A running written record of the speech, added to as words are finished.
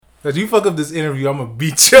If you fuck up this interview, I'm gonna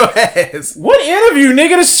beat your ass. What interview,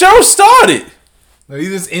 nigga? The show started. No,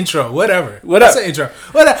 this intro, whatever. What's an intro?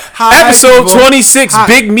 Whatever. Episode 26,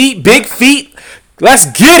 Big Meat, Big Feet. Let's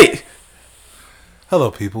get it.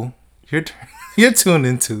 Hello, people. You're tuned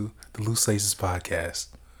into the Loose Laces podcast.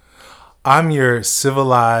 I'm your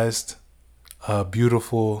civilized,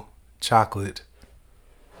 beautiful chocolate.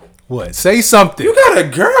 What? Say something. You got a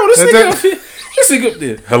girl. This nigga up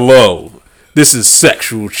there. Hello. This is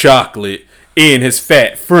Sexual Chocolate and his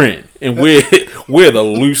fat friend. And we're the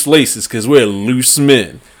Loose Laces because we're loose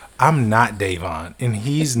men. I'm not Davon, and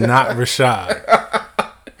he's not Rashad.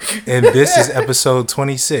 And this is episode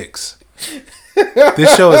 26.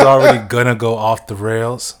 This show is already gonna go off the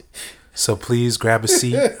rails. So please grab a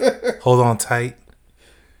seat, hold on tight,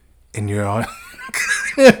 and you're on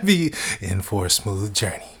be in for a smooth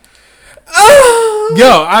journey.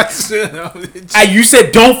 Yo, you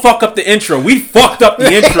said don't fuck up the intro. We fucked up the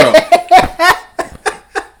intro.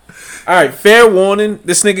 Alright, fair warning.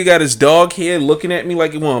 This nigga got his dog here looking at me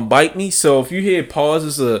like he want to bite me. So if you hear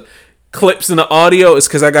pauses or clips in the audio, it's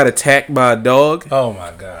because I got attacked by a dog. Oh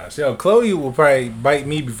my gosh. Yo, Chloe will probably bite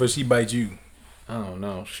me before she bites you. I don't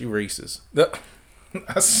know. She racist.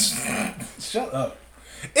 Shut up.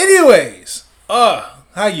 Anyways,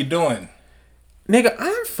 how you doing? Nigga,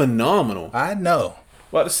 I'm phenomenal. I know.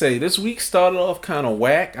 About to say, this week started off kind of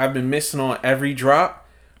whack. I've been missing on every drop.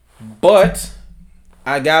 But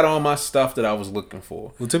I got all my stuff that I was looking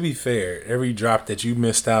for. Well, to be fair, every drop that you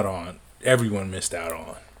missed out on, everyone missed out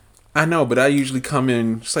on. I know, but I usually come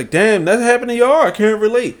in just like, damn, that happened to y'all. I can't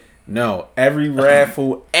relate. No, every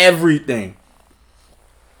raffle, everything.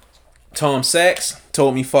 Tom Sachs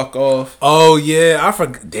told me fuck off. Oh, yeah. I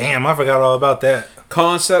forgot all about that.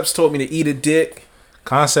 Concepts told me to eat a dick.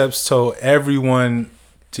 Concepts told everyone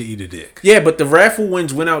to eat a dick. Yeah, but the raffle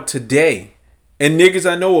wins went out today. And niggas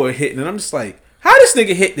I know are hitting. And I'm just like, how this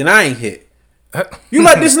nigga hit and I ain't hit? You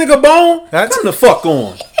let this nigga bone? Come the fuck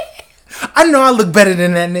on. I know I look better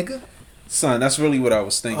than that nigga. Son, that's really what I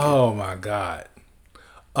was thinking. Oh, my God.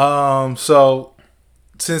 So...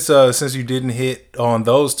 Since you didn't hit on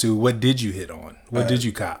those two, what did you hit on? What did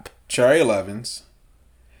you cop? Cherry 11s.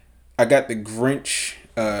 I got the Grinch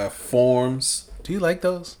forms. Do you like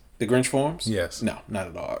those? The Grinch forms? Yes. No, not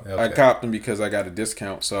at all. Okay. I copped them because I got a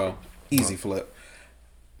discount, so easy flip.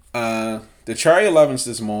 The Cherry 11s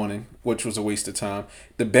this morning, which was a waste of time.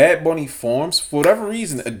 The Bad Bunny forms, for whatever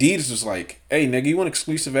reason, Adidas was like, hey, nigga, you want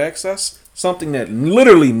exclusive access? Something that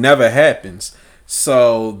literally never happens.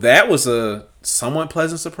 So that was a somewhat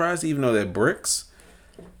pleasant surprise, even though they're bricks.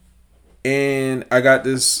 And I got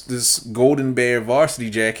this Golden Bear varsity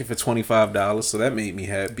jacket for $25, so that made me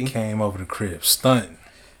happy. Came over the crib, stunned.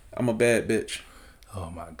 I'm a bad bitch.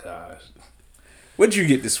 Oh my gosh. What'd you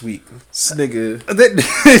get this week? This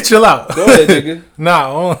nigga. Chill out. Go ahead, nigga.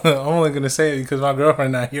 Nah, I'm only gonna say it because my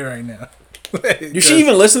girlfriend not here right now. She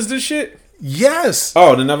even listens to shit? Yes.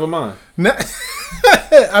 Oh, then never mind. No,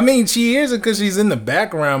 I mean, she hears it because she's in the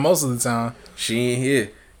background most of the time. She ain't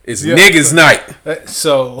here. It's niggas night.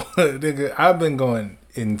 So, nigga, I've been going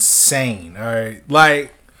insane. All right,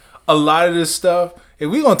 like a lot of this stuff. If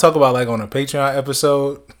we gonna talk about like on a Patreon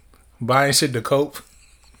episode, buying shit to cope,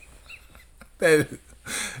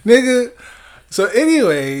 nigga. So,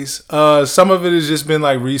 anyways, some of it has just been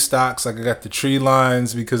like restocks. Like I got the tree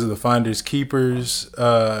lines because of the Finders Keepers,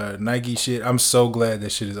 Nike shit. I'm so glad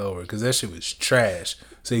that shit is over because that shit was trash.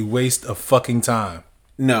 It's a waste of fucking time.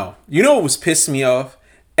 No, you know what was pissing me off?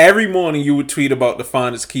 Every morning you would tweet about the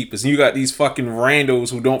Finders Keepers, and you got these fucking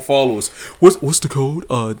randos who don't follow us. What's the code?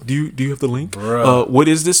 Do you have the link? Bruh. What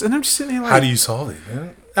is this? And I'm just sitting there like, how do you solve it,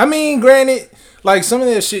 man? I mean, granted, like some of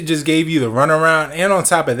that shit just gave you the runaround, and on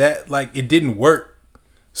top of that, like it didn't work.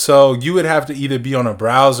 So you would have to either be on a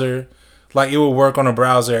browser, like it would work on a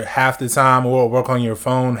browser half the time, or it would work on your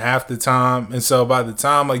phone half the time. And so by the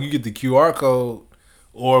time like you get the QR code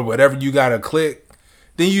or whatever you gotta click,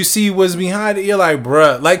 then you see what's behind it. You're like,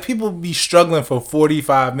 bruh, like people be struggling for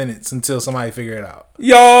 45 minutes until somebody figure it out.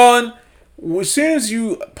 yawn. As soon as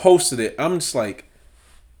you posted it, I'm just like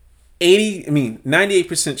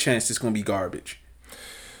 98% chance it's gonna be garbage.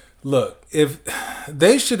 Look, if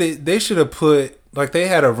they should have put like they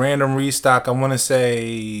had a random restock. I want to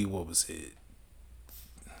say what was it?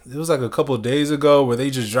 It was like a couple of days ago where they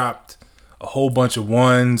just dropped a whole bunch of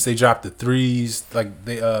ones. They dropped the threes. Like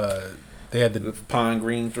they had the pine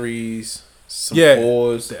green threes, some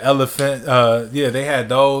fours, the elephant. They had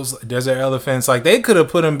those desert elephants. Like they could have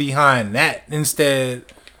put them behind that instead.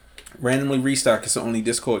 Randomly restock is the only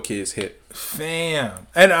Discord kids hit. Fam.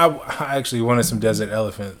 And I actually wanted some desert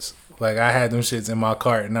elephants. Like I had them shits in my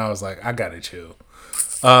cart and I was like, I gotta chill.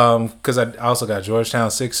 Because I also got Georgetown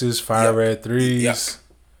 6s, Fire Red 3s. Yep.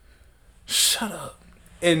 Shut up.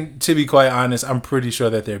 And to be quite honest, I'm pretty sure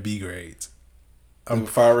that they're B grades.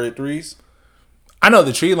 Fire Red 3s? I know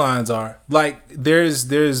the tree lines are. Like, there's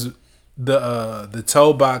the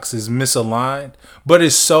toe box is misaligned, but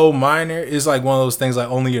it's so minor. It's like one of those things like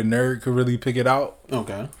only a nerd could really pick it out.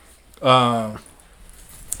 Okay. And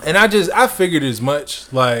I figured as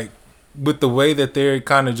much. Like, with the way that they're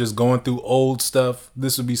kind of just going through old stuff,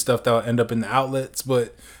 this would be stuff that will end up in the outlets,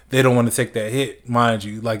 but they don't want to take that hit, mind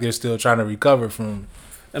you. Like, they're still trying to recover from.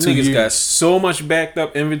 Them niggas got so much backed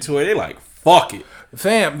up inventory. They like, fuck it.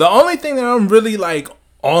 Fam, the only thing that I'm really like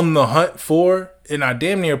on the hunt for, and I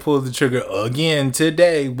damn near pulled the trigger again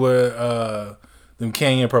today, were them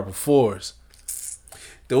Canyon Purple 4s.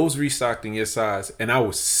 Those restocked in your size, and I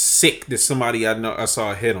was sick that somebody I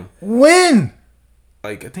saw hit them. When?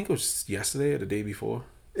 Like, I think it was yesterday or the day before.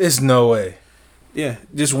 It's no way. Yeah,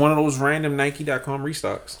 just one of those random Nike.com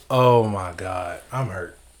restocks. Oh my God, I'm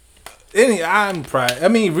hurt. I'm probably. I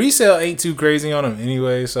mean, resale ain't too crazy on them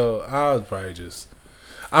anyway, so I was probably just.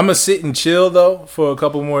 I'm gonna sit and chill though for a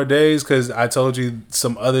couple more days because I told you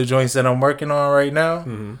some other joints that I'm working on right now.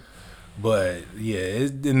 Mm-hmm. But yeah,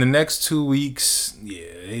 in the next 2 weeks,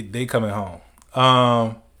 yeah, they coming home.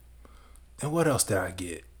 And what else did I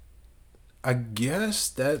get? I guess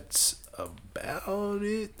that's about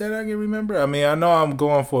it that I can remember. I mean, I know I'm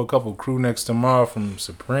going for a couple crew necks tomorrow from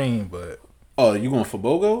Supreme, but you going for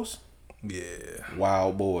BOGOs? Yeah.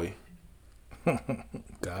 Wild boy.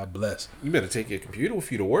 God bless. You better take your computer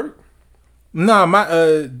with you to work. Nah,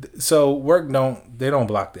 so work they don't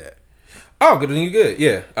block that. Oh, good, then you good.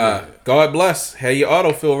 Yeah. God bless. Have your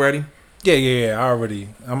autofill ready. Yeah.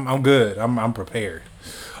 I'm good. I'm prepared.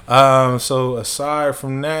 So aside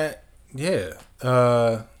from that, yeah.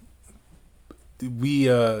 We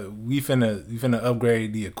finna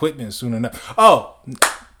upgrade the equipment soon enough. Oh,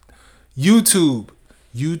 YouTube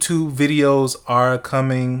videos are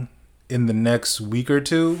coming in the next week or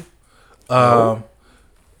two. So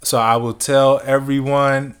I will tell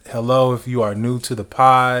everyone, hello, if you are new to the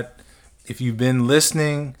pod. If you've been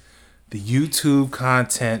listening, the YouTube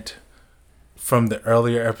content from the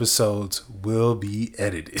earlier episodes will be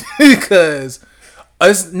edited because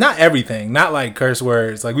it's not everything, not like curse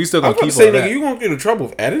words. Like, we still gonna keep all that. Nigga, you gonna get in trouble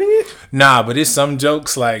with editing it? Nah, but it's some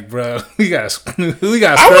jokes like, bro, we got.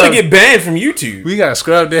 I want to get banned from YouTube. We gotta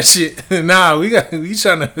scrub that shit. Nah, we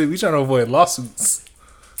trying to avoid lawsuits.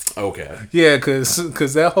 Okay. Yeah, cause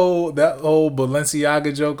that whole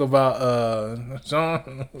Balenciaga joke about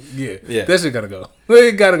Sean, yeah, that shit gotta go.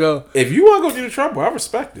 It gotta go. If you want to go through the trouble, I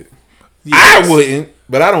respect it. Yes. I wouldn't,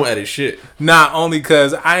 but I don't edit shit. Not only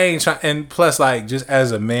because I ain't trying, and plus, like, just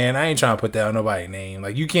as a man, I ain't trying to put that on nobody's name.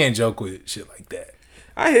 Like, you can't joke with shit like that.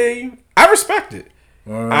 I hear you. I respect it.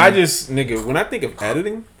 I just, nigga, when I think of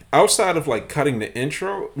editing, outside of like cutting the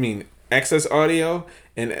intro, excess audio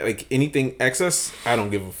and like anything excess, I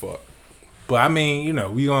don't give a fuck. But I mean, you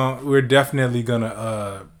know, we're definitely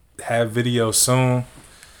gonna have video soon,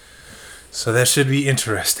 so that should be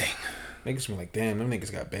interesting. Niggas be like, damn, them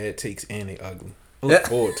niggas got bad takes and they ugly. I look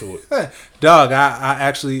forward to it. Dog, I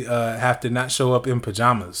actually have to not show up in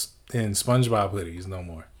pajamas in SpongeBob hoodies no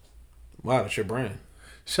more. Wow, that's your brand.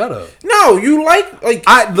 Shut up. No, you like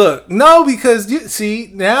no, because you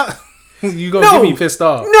see now you gonna get me pissed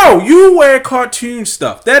off. No, you wear cartoon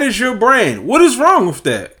stuff. That is your brand. What is wrong with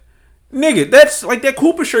that? Nigga, that's like that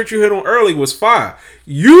Cooper shirt you hit on early was fire.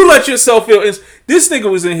 You let yourself feel this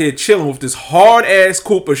nigga was in here chilling with this hard ass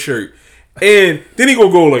Cooper shirt. And then he gonna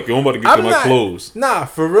go like, yo, I'm about to get to my clothes. Nah,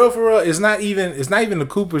 for real. It's not even the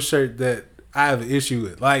Cooper shirt that I have an issue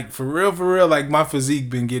with. Like, for real, like, my physique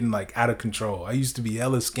been getting like out of control. I used to be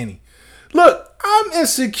hella skinny. Look, I'm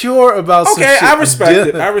insecure about some shit. I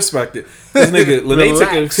respect it. This nigga, Lene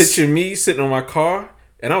took a picture of me sitting on my car,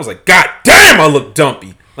 and I was like, God damn, I look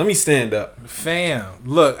dumpy. Let me stand up. Fam,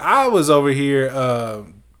 look, I was over here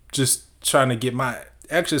just trying to get my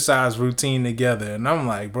exercise routine together, and I'm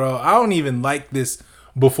like, bro, I don't even like this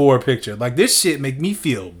before picture. Like, this shit make me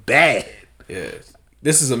feel bad. Yes.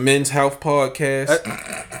 This is a men's health podcast.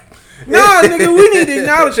 Nah, nigga, we need to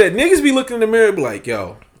acknowledge that. Niggas be looking in the mirror and be like,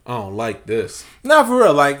 yo, I don't like this. Nah, for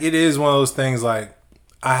real. Like, it is one of those things, like,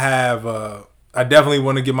 I definitely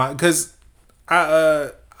want to get because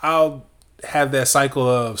I'll have that cycle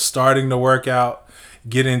of starting to work out,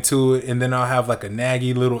 get into it, and then I'll have like a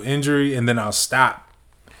naggy little injury, and then I'll stop.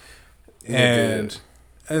 And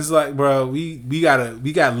it's like, bro, we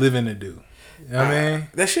got living to do. You know what I mean?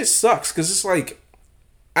 That shit sucks because it's like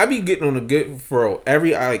I be getting on a good furrow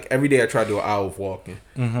every day. I try to do an hour of walking.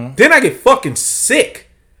 Mm-hmm. Then I get fucking sick,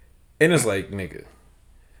 and it's like, nigga,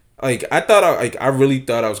 Like I really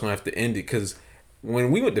thought I was gonna have to end it because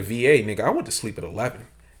when we went to VA, nigga, I went to sleep at 11.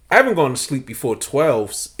 I haven't gone to sleep before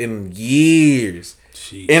 12 in years.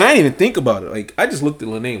 Jeez. And I didn't even think about it. Like I just looked at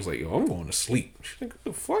Lene, was like, yo, I'm going to sleep. She's like, what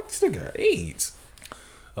the fuck? This nigga got AIDS.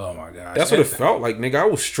 Oh my god. That's what it felt like, nigga. I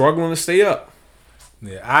was struggling to stay up.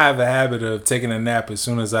 Yeah, I have a habit of taking a nap as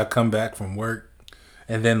soon as I come back from work.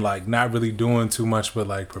 And then, like, not really doing too much, but,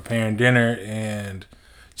 like, preparing dinner and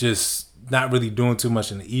just not really doing too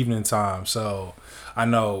much in the evening time. So, I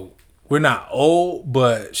know we're not old,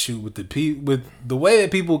 but shoot, with the way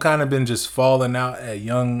that people kind of been just falling out at a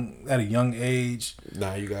young age.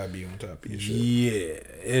 Nah, you gotta be on top of your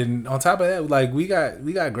shit. Yeah, and on top of that, like, we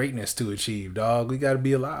got greatness to achieve, dog. We got to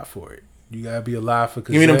be alive for it. You got to be alive for.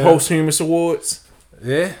 You mean them posthumous awards?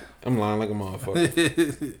 Yeah, I'm lying like a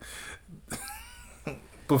motherfucker.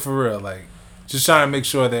 But for real, like, just trying to make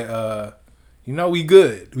sure that, we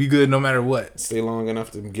good. We good no matter what. Stay long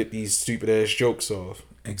enough to get these stupid ass jokes off.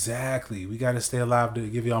 Exactly. We got to stay alive to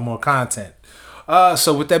give y'all more content.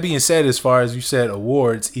 So with that being said, as far as you said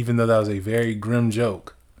awards, even though that was a very grim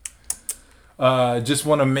joke, just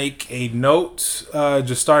want to make a note.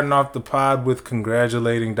 Just starting off the pod with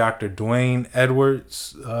congratulating Dr. Dwayne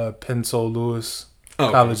Edwards, Penn Lewis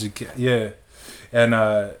College. Yeah. And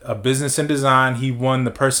a business and design, he won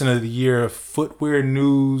the Person of the Year Footwear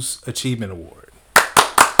News Achievement Award.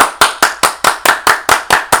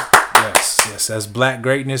 Yes, that's black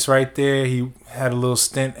greatness right there. He had a little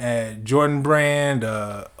stint at Jordan Brand,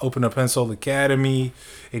 opened up Pencil Academy,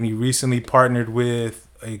 and he recently partnered with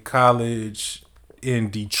a college in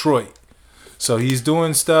Detroit. So he's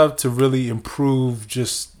doing stuff to really improve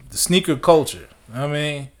just the sneaker culture,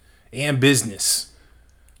 and business.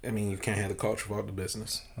 I mean, you can't have the culture without the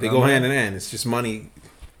business. They go hand in hand. It's just money.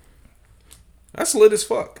 That's lit as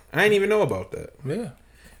fuck. I ain't even know about that. Yeah.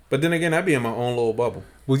 But then again, I be in my own little bubble.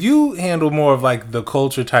 Well, you handle more of like the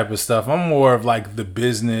culture type of stuff. I'm more of like the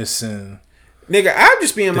business and... Nigga, I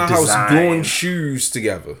just be in my house gluing shoes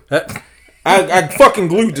together. I fucking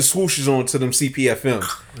glued the swooshes onto them CPFMs.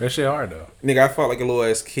 That shit hard though. Nigga, I felt like a little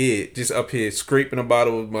ass kid just up here scraping a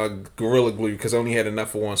bottle with my Gorilla Glue because I only had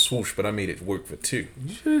enough for one swoosh, but I made it work for two.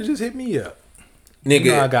 You should have just hit me up.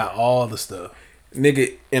 Nigga, I got all the stuff.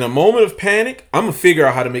 Nigga, in a moment of panic, I'm gonna figure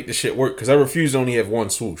out how to make this shit work because I refuse to only have one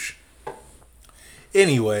swoosh.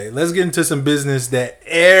 Anyway, let's get into some business that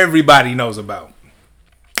everybody knows about.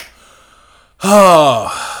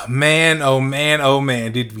 Oh, man, oh, man, oh,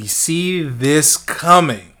 man. Did we see this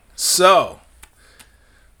coming? So,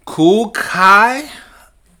 Kool Kai,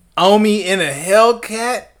 Omi in a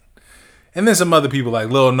Hellcat, and then some other people like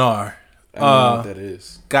Lil Nar. I don't know what that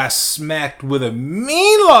is. Got smacked with a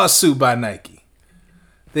mean lawsuit by Nike.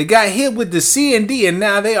 They got hit with the C&D, and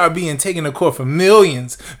now they are being taken to court for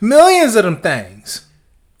millions of them things.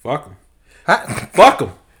 Fuck them. Fuck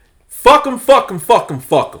them. Fuck them, fuck them, fuck them,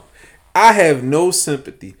 fuck them. I have no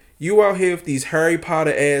sympathy. You out here with these Harry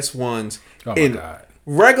Potter ass ones in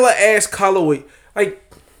regular ass colorway.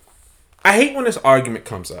 Like, I hate when this argument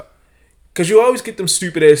comes up. Because you always get them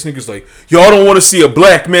stupid ass niggas like, y'all don't want to see a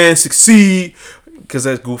black man succeed. Because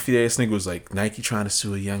that goofy ass nigga was like, Nike trying to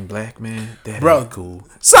sue a young black man? That ain't cool.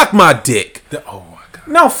 Suck my dick. Oh my God.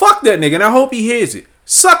 No, fuck that nigga. And I hope he hears it.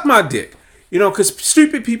 Suck my dick. You know, because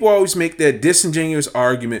stupid people always make that disingenuous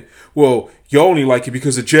argument. Well, you only like it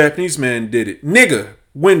because a Japanese man did it. Nigga,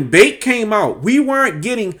 when Bait came out, we weren't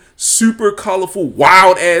getting super colorful,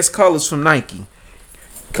 wild-ass colors from Nike.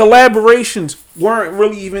 Collaborations weren't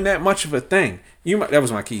really even that much of a thing. That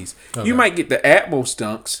was my keys. Okay. You might get the Atmos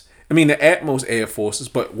dunks. I mean, the Atmos Air Forces,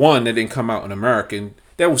 but one that didn't come out in America. And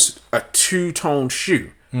that was a two-tone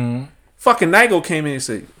shoe. Mm-hmm. Fucking Nigo came in and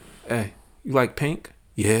said, hey, you like pink?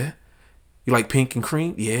 Yeah. You like pink and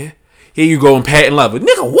cream? Yeah. Here you go in patent leather.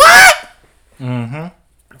 Nigga, what?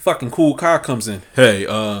 Mm-hmm. Fucking Kool Kai comes in. Hey,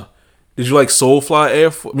 did you like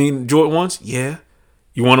Soulfly Jordan 1s? Yeah.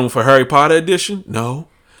 You want them for Harry Potter edition? No.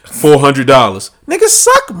 $400. Nigga,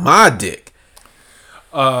 suck my dick.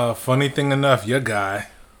 Funny thing enough, your guy,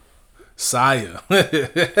 Saya.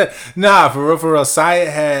 Nah, for real, Saya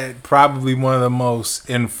had probably one of the most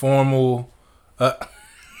informal...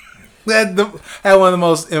 had one of the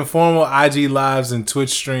most informal IG lives and Twitch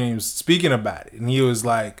streams speaking about it. And he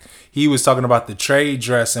was talking about the trade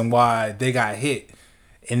dress and why they got hit.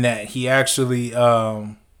 And that he actually,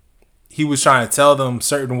 he was trying to tell them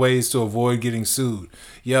certain ways to avoid getting sued.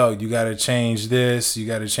 Yo, you got to change this. You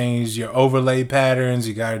got to change your overlay patterns.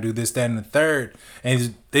 You got to do this, that, and the third.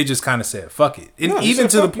 And they just kind of said, fuck it. And even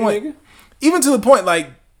to the point,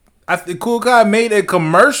 like, I think Kool Kai made a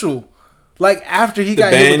commercial Like after he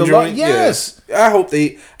got hit with the law. Yes. Yeah. I hope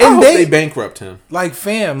they bankrupt him. Like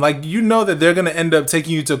fam, like you know that they're gonna end up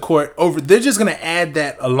taking you to court over. They're just gonna add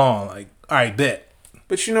that along. Like, all right, bet.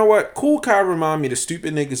 But you know what? Kool kind of remind me of the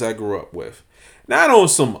stupid niggas I grew up with. Not on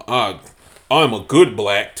some I'm a good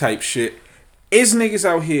black type shit. It's niggas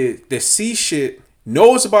out here that see shit,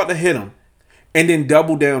 know it's about to hit them, and then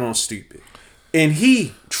double down on stupid. And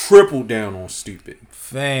he tripled down on stupid.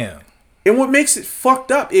 Fam. And what makes it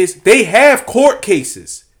fucked up is they have court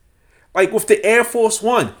cases. Like with the Air Force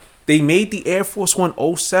One. They made the Air Force One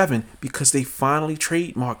 07 because they finally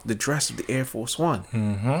trademarked the dress of the Air Force One.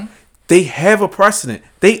 Mm-hmm. They have a precedent.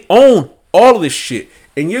 They own all of this shit.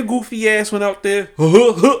 And your goofy ass went out there,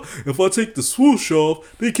 if I take the swoosh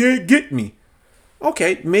off, they can't get me.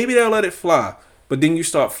 Okay, maybe they'll let it fly. But then you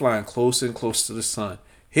start flying closer and closer to the sun.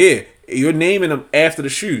 Here, you're naming them after the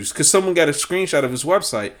shoes. Because someone got a screenshot of his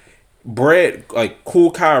website. Bread, like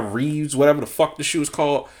Kool Kai Reeves, whatever the fuck the shoe is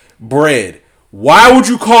called. Bread. Why would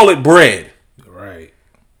you call it bread? Right.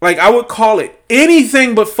 Like, I would call it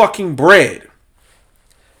anything but fucking bread.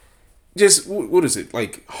 Just, what is it?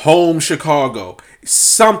 Like, home Chicago.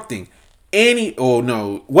 Something.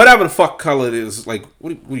 Whatever the fuck color it is. Like,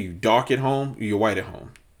 what are you, dark at home? Or you're white at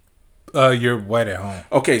home? You're white at home.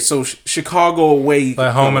 Okay, so Chicago away.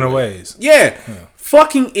 Like home and aways. Yeah.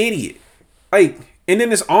 Fucking idiot. Like, and then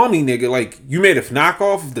this army nigga, like, you made a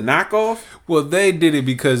knockoff of the knockoff? Well, they did it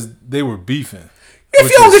because they were beefing. If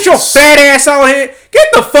you don't get your fat ass out here, get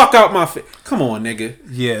the fuck out my face. Come on, nigga.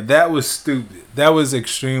 Yeah, that was stupid. That was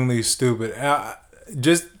extremely stupid.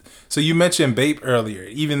 So you mentioned Bape earlier.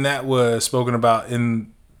 Even that was spoken about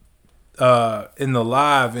in the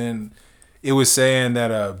live, and it was saying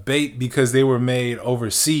that Bape, because they were made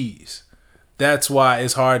overseas, that's why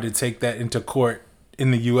it's hard to take that into court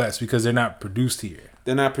in the U.S. because they're not produced here.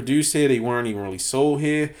 They're not produced here. They weren't even really sold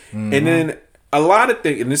here. Mm-hmm. And then a lot of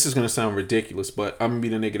things, and this is going to sound ridiculous, but I'm going to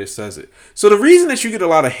be the nigga that says it. So the reason that you get a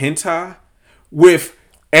lot of hentai with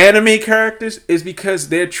anime characters is because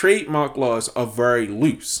their trademark laws are very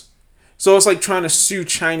loose. So it's like trying to sue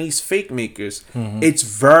Chinese fake makers. Mm-hmm. It's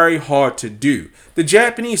very hard to do. The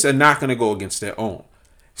Japanese are not going to go against their own.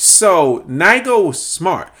 So Nigo was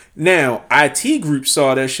smart. Now IT Group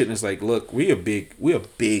saw that shit and it's like, look, we're a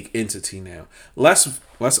big entity now. Let's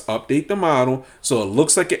update the model so it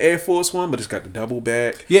looks like an Air Force One, but it's got the double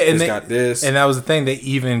back. Yeah, and it's got this. And that was the thing. They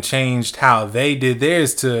even changed how they did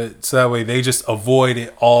theirs so that way they just avoid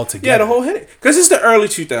it altogether. Yeah, the whole hit it because it's the early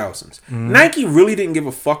 2000s. Mm-hmm. Nike really didn't give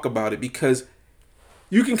a fuck about it because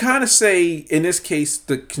you can kind of say in this case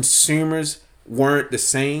the consumers weren't the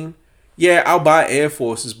same. Yeah, I'll buy Air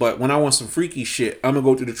Forces, but when I want some freaky shit, I'm gonna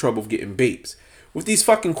go through the trouble of getting Bapes. With these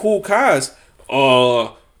fucking Kool Kais,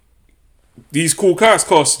 these Kool Kais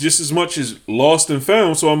cost just as much as Lost and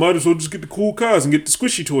Found, so I might as well just get the Kool Kais and get the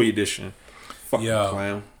Squishy Toy edition. Fucking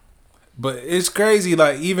clown. But it's crazy,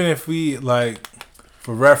 like, even if we, like,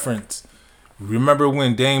 for reference, remember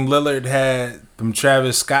when Dame Lillard had them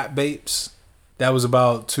Travis Scott Bapes? That was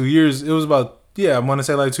about 2 years, I want to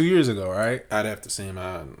say like 2 years ago, right? I'd have to say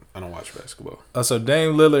I don't watch basketball. So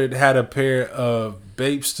Dame Lillard had a pair of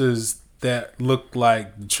Bapesters that looked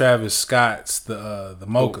like the Travis Scott's, the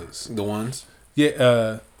Mochas. The ones?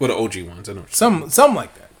 Yeah. Well, the OG ones. I know. Something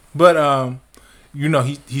like that. But,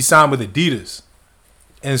 he signed with Adidas.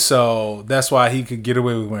 And so that's why he could get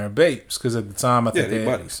away with wearing Bapes. Because at the time, I think they're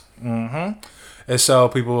buddies. Mm-hmm. And so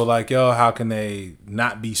people were like, yo, how can they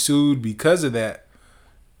not be sued because of that?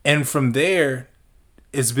 And from there,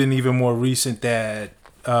 it's been even more recent that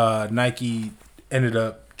Nike ended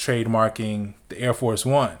up trademarking the Air Force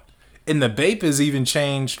One. And the Bape has even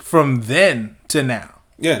changed from then to now.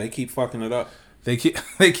 Yeah, they keep fucking it up. They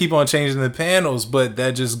keep on changing the panels, but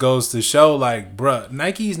that just goes to show, like, bruh,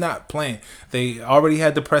 Nike's not playing. They already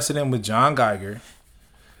had the precedent with John Geiger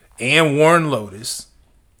and Warren Lotus.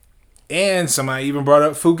 And somebody even brought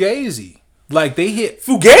up Fugazi. Like, they hit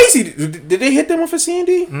Fugazi. Did they hit them off a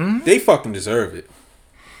C&D? Mm-hmm. They fucking deserve it.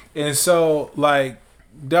 And so, like,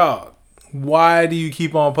 dog, why do you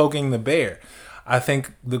keep on poking the bear? I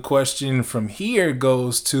think the question from here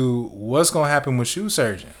goes to what's going to happen with Shoe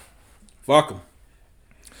Surgeon. Fuck them.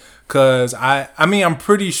 Because, I'm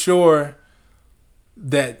pretty sure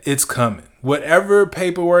that it's coming. Whatever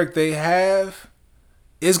paperwork they have,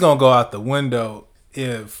 it's going to go out the window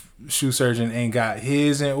if Shoe Surgeon ain't got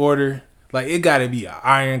his in order. Like, it got to be an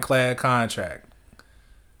ironclad contract.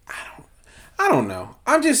 I don't know.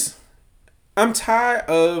 I'm tired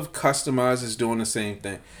of customizers doing the same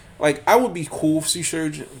thing. Like, I would be cool with Shoe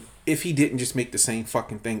Surgeon if he didn't just make the same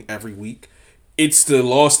fucking thing every week. It's the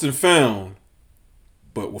Lost and Found,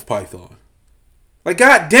 but with Python. Like,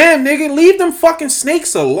 goddamn, nigga, leave them fucking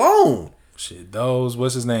snakes alone. Shit, those,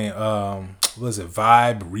 what's his name? Was it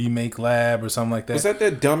Vibe Remake Lab or something like that? Was that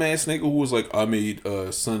dumbass nigga who was like, I made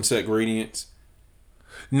Sunset Gradients?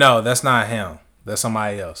 No, that's not him. That's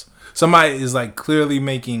somebody else. Somebody is like clearly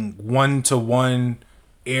making 1-to-1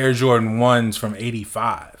 Air Jordan 1s from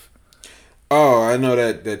 85. Oh, I know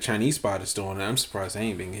that Chinese spot is doing that. I'm surprised they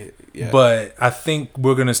ain't been hit yet. But I think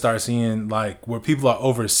we're going to start seeing like where people are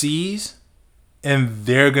overseas and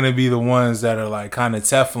they're going to be the ones that are like kind of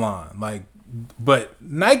Teflon. Like, but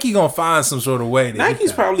Nike going to find some sort of way.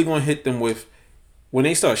 Nike's probably going to hit them with, when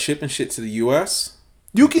they start shipping shit to the U.S.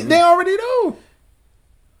 They already do.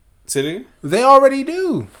 They already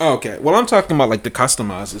do. Oh, okay. Well, I'm talking about like the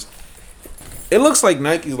customizers. It looks like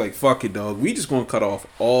Nike's like, fuck it, dog. We just gonna cut off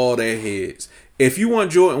all their heads. If you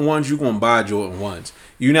want Jordan 1s, you gonna buy Jordan 1s.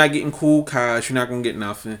 You're not getting Kool Cash. You're not gonna get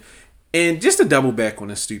nothing. And just to double back on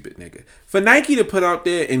this stupid nigga. For Nike to put out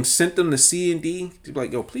there and sent them to C and D, to be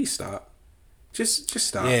like, yo, please stop. Just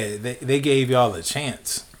stop. Yeah, they gave y'all a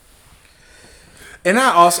chance. And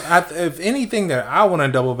if anything that I want to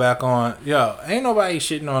double back on, yo, ain't nobody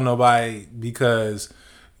shitting on nobody because,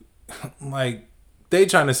 like, they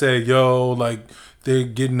trying to say, yo, like, they're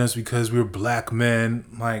getting us because we're black men.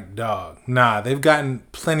 Like, dog, nah, they've gotten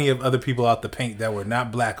plenty of other people out the paint that were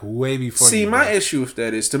not black way before. See, my issue with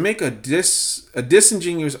that is to make a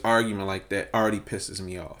disingenuous argument like that already pisses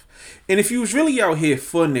me off. And if you was really out here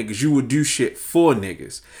for niggas, you would do shit for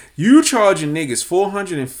niggas. You charging niggas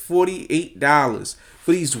 $448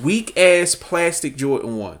 for these weak ass plastic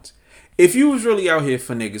Jordan 1s. If you was really out here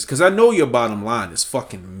for niggas, because I know your bottom line is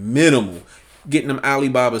fucking minimal, getting them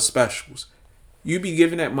Alibaba specials, you be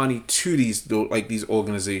giving that money to these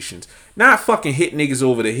organizations, not fucking hit niggas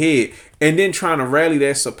over the head and then trying to rally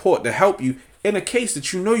their support to help you in a case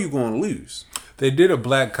that you know you're going to lose. They did a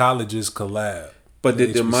Black Colleges collab. But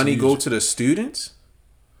did the money go to the students?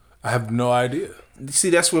 I have no idea.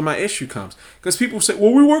 See, that's where my issue comes. Because people say,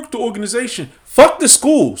 well, we work with the organization. Fuck the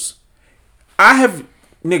schools. I've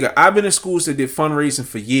been in schools that did fundraising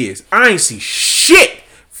for years. I ain't see shit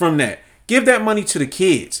from that. Give that money to the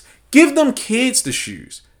kids. Give them kids the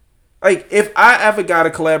shoes. Like, if I ever got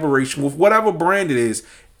a collaboration with whatever brand it is,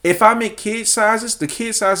 if I make kid sizes, the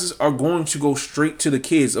kid sizes are going to go straight to the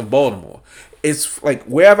kids of Baltimore. It's like,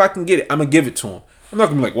 wherever I can get it, I'm going to give it to them. I'm not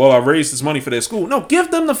going to be like, well, I raised this money for their school. No,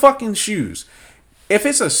 give them the fucking shoes. If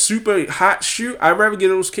it's a super hot shoe, I'd rather get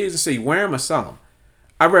those kids and say, wear them or sell them.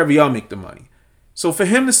 I'd rather y'all make the money. So for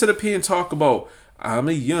him to sit up here and talk about, I'm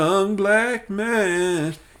a young black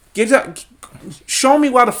man, show me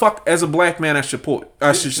why the fuck as a black man I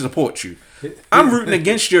should support you. I'm rooting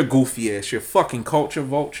against your goofy ass, your fucking culture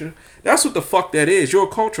vulture. That's what the fuck that is. You're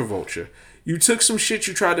a culture vulture. You took some shit,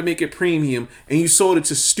 you tried to make it premium, and you sold it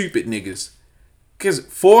to stupid niggas. Because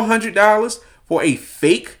 $400 for a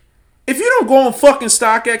fake? If you don't go on fucking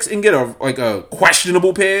StockX and get a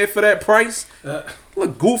questionable pair for that price,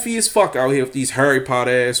 look goofy as fuck out here with these Harry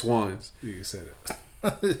Potter ass ones. You said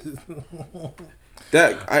it.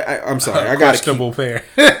 I'm sorry. I gotta questionable pair.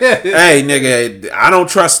 Hey, nigga, I don't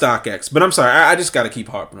trust StockX, but I'm sorry. I just gotta keep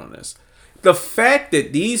harping on this. The fact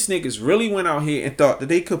that these niggas really went out here and thought that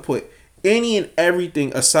they could put any and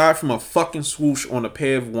everything aside from a fucking swoosh on a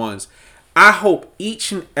pair of ones. I hope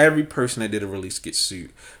each and every person that did a release gets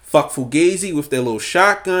sued. Fuck Fugazi with their little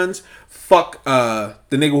shotguns. Fuck the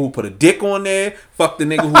nigga who put a dick on there. Fuck the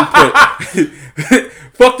nigga who put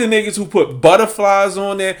fuck the niggas who put butterflies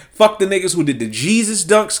on there. Fuck the niggas who did the Jesus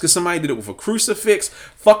dunks because somebody did it with a crucifix.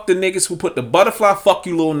 Fuck the niggas who put the butterfly. Fuck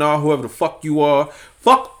you, Lil Nas, whoever the fuck you are.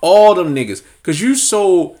 Fuck all them niggas. Because you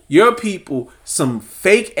sold your people some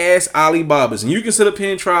fake ass Alibabas. And you can sit up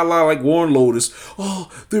here and try a lie like Warren Lotus.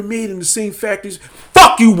 Oh, they're made in the same factories.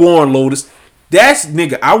 Fuck you, Warren Lotus. That's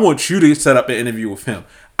nigga. I want you to set up an interview with him.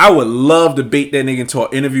 I would love to bait that nigga into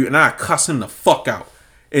an interview and I'd cuss him the fuck out.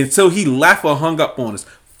 Until he laughed or hung up on us.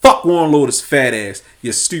 Fuck Warren Lotus fat ass.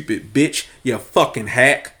 You stupid bitch. You fucking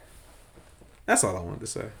hack. That's all I wanted to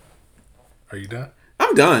say. Are you done?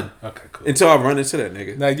 I'm done. Okay, cool. Until I run into that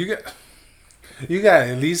nigga. Now you got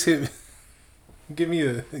at least hit. Give me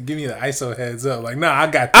the ISO heads up. Like, nah, I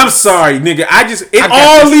got this. I'm sorry, nigga. It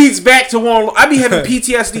all leads back to Warren. I be having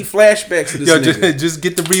PTSD flashbacks to this nigga. Just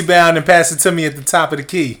get the rebound and pass it to me at the top of the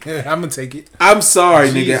key. I'm gonna take it. I'm sorry,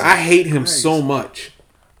 nigga. I hate him so much.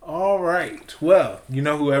 All right. Well, you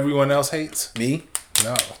know who everyone else hates? Me?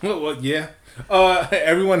 No. Well, yeah.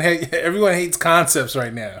 Everyone hates concepts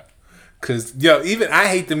right now. Cause even I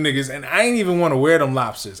hate them niggas, and I ain't even want to wear them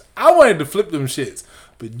lobsters. I wanted to flip them shits,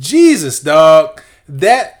 but Jesus, dog,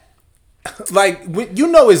 that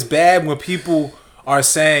it's bad when people are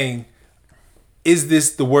saying is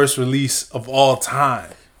this the worst release of all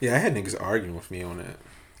time? Yeah, I had niggas arguing with me on that.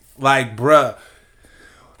 Like, bruh,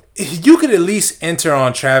 you could at least enter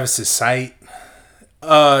on Travis's site.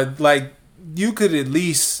 Like, you could at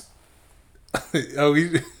least. Oh,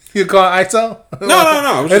 you call ISO?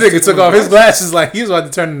 No. That nigga took off his glasses like he was about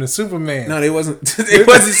to turn into Superman. No, they wasn't. They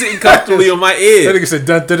wasn't sitting comfortably on my ear. That nigga said,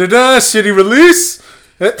 dun dun dun dun, shitty release.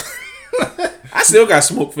 I still got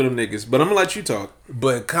smoke for them niggas, but I'm gonna let you talk.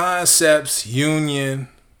 But Concepts, Union,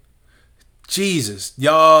 Jesus,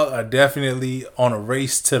 y'all are definitely on a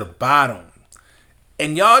race to the bottom.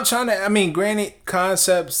 And y'all trying to, I mean, granted,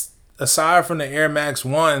 Concepts, aside from the Air Max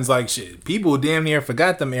 1s, like shit, people damn near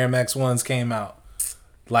forgot them Air Max 1s came out.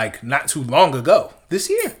 Like, not too long ago. This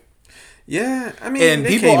year. Yeah, I mean, and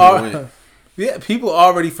people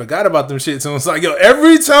already forgot about them shit. So it's like, yo,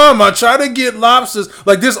 every time I try to get lobsters,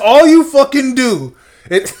 like, this all you fucking do.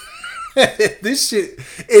 This shit,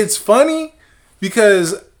 it's funny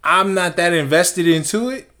because I'm not that invested into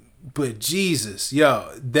it. But Jesus,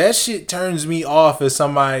 yo, that shit turns me off as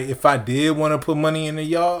somebody, if I did want to put money in the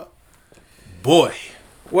yard. Boy.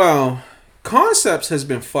 Well, Concepts has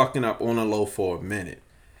been fucking up on a low for a minute.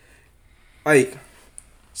 Like,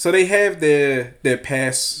 so they have their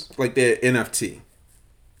pass, like their NFT.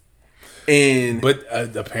 But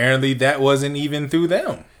apparently that wasn't even through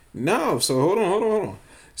them. No, so hold on.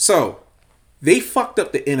 So, they fucked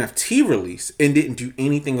up the NFT release and didn't do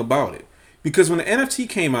anything about it. Because when the NFT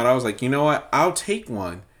came out, I was like, you know what? I'll take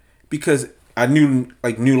one. Because I knew,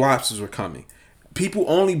 like, new lobsters were coming. People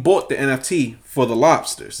only bought the NFT for the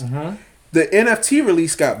lobsters. Mm-hmm. The NFT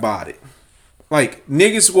release got botted. Like,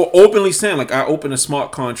 niggas were openly saying, like, I opened a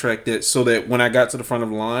smart contract so that when I got to the front of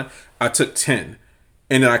the line, I took 10.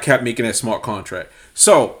 And then I kept making that smart contract.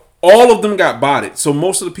 So, all of them got botted. So,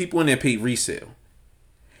 most of the people in there paid resale.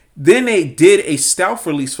 Then they did a stealth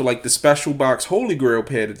release for, like, the special box Holy Grail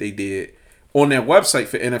pair that they did on their website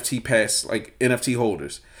for NFT pass, like, NFT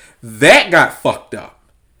holders. That got fucked up.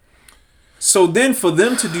 So, then for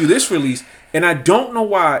them to do this release, and I don't know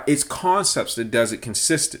why it's Concepts that does it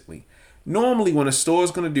consistently. Normally, when a store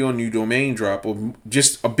is going to do a new domain drop or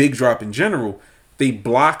just a big drop in general, they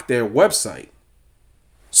block their website.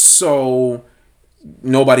 So,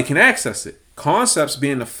 nobody can access it. Concepts,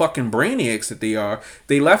 being the fucking brainiacs that they are,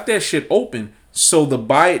 they left that shit open. So, the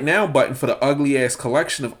buy it now button for the ugly ass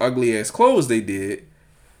collection of ugly ass clothes they did,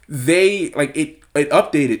 it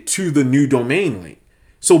updated to the new domain link.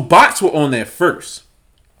 So, bots were on there first.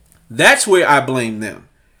 That's where I blame them.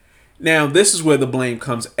 Now, this is where the blame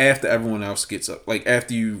comes after everyone else gets up. Like,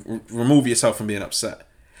 after you remove yourself from being upset.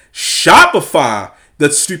 Shopify,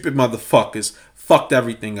 the stupid motherfuckers, fucked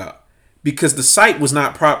everything up. Because the site was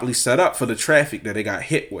not properly set up for the traffic that they got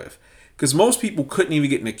hit with. Because most people couldn't even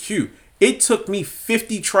get in the queue. It took me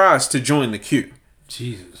 50 tries to join the queue.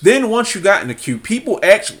 Jesus. Then once you got in the queue, people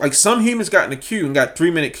actually, like some humans got in the queue and got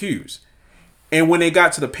 3-minute queues. And when they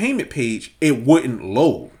got to the payment page, it wouldn't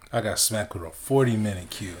load. I got smacked with a 40-minute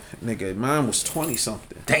queue. Nigga, mine was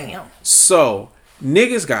 20-something. Damn. So,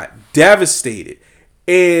 niggas got devastated.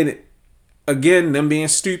 And, again, them being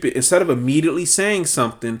stupid, instead of immediately saying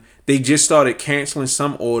something, they just started canceling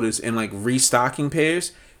some orders and, like, restocking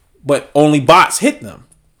pairs. But only bots hit them.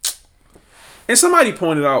 And somebody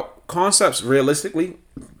pointed out, Concepts realistically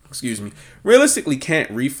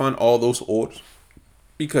can't refund all those orders.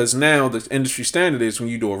 Because now the industry standard is when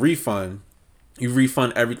you do a refund, you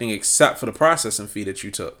refund everything except for the processing fee that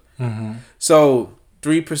you took. Mm-hmm. So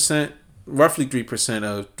 3%, roughly 3%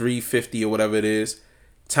 of $350 or whatever it is,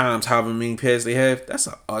 times however many pairs they have, that's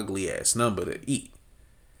an ugly ass number to eat.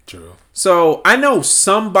 True. So I know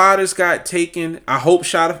some botters got taken. I hope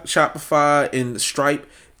Shopify and Stripe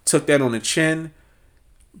took that on the chin,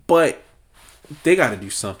 but they got to do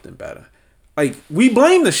something better. Like, we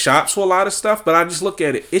blame the shops for a lot of stuff, but I just look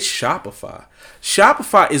at it. It's Shopify.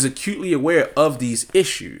 Shopify is acutely aware of these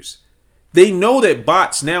issues. They know that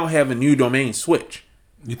bots now have a new domain switch.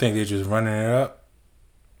 You think they're just running it up?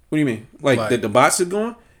 What do you mean? Like that the bots are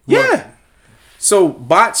going? Yeah. So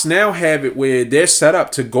bots now have it where they're set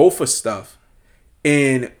up to go for stuff.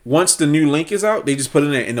 And once the new link is out, they just put it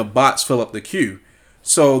in there and the bots fill up the queue.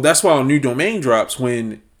 So that's why on new domain drops,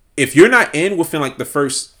 if you're not in within like the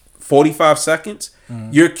first 45 seconds,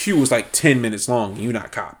 your queue was like 10 minutes long and you're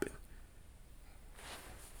not copping.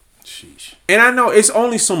 Sheesh. And I know it's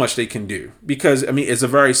only so much they can do because, I mean, it's a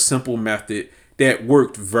very simple method that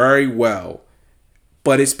worked very well,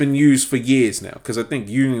 but it's been used for years now because I think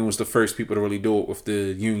Union was the first people to really do it with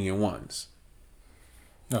the Union ones.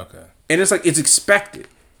 Okay. And it's like, it's expected,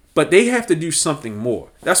 but they have to do something more.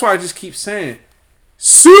 That's why I just keep saying,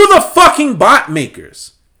 sue the fucking bot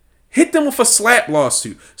makers. Hit them with a slap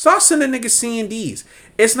lawsuit. Start sending niggas C&Ds.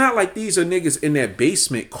 It's not like these are niggas in their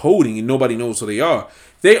basement coding and nobody knows who they are.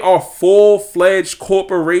 They are full-fledged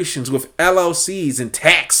corporations with LLCs and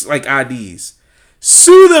tax like IDs.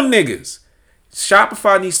 Sue them niggas.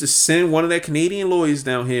 Shopify needs to send one of their Canadian lawyers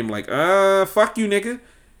down here and be like, fuck you, nigga.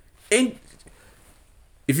 And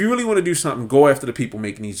if you really want to do something, go after the people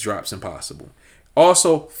making these drops impossible.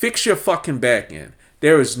 Also, fix your fucking back end.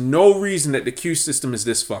 There is no reason that the queue system is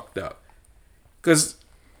this fucked up. Because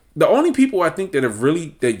the only people I think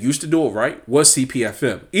that used to do it right was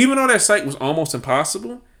CPFM. Even though that site was almost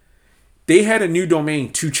impossible, they had a new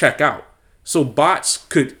domain to check out. So bots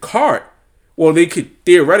could cart. Well, they could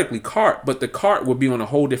theoretically cart, but the cart would be on a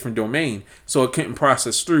whole different domain, so it couldn't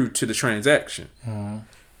process through to the transaction. Mm-hmm.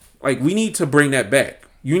 Like, we need to bring that back.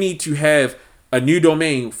 You need to have a new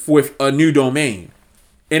domain with a new domain.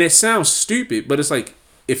 And it sounds stupid, but it's like,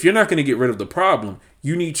 if you're not going to get rid of the problem,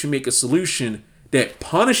 you need to make a solution that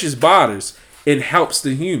punishes botters and helps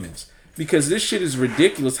the humans. Because this shit is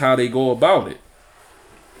ridiculous how they go about it.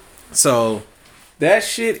 So, that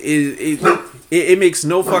shit it makes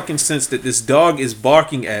no fucking sense that this dog is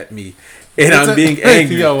barking at me and I'm being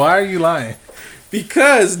angry. Yo, why are you lying?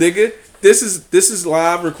 Because, nigga, this is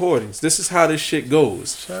live recordings. This is how this shit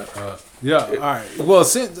goes. Shut up. Yeah, all right. Well,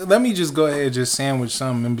 let me just go ahead and just sandwich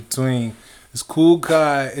something in between this Kool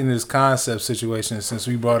guy and this concept situation since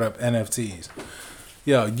we brought up NFTs.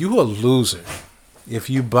 Yo, you a loser if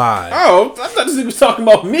you buy. Oh, I thought this nigga was talking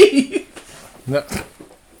about me. No.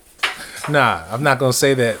 Nah, I'm not gonna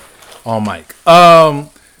say that on mic.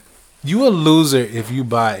 You a loser if you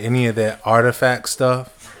buy any of that artifact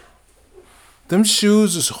stuff. Them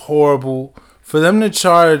shoes is horrible. For them to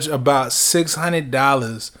charge about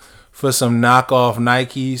 $600 for some knockoff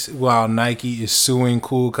Nikes while Nike is suing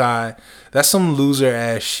Kool Kai, that's some loser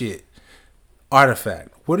ass shit. Artifact,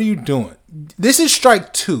 what are you doing? This is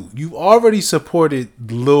strike 2. You already supported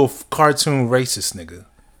the little cartoon racist nigga.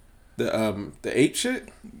 The ape shit?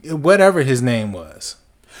 Whatever his name was.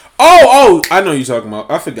 Oh, I know you're talking about.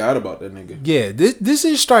 I forgot about that nigga. Yeah, this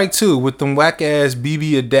is strike 2 with them whack ass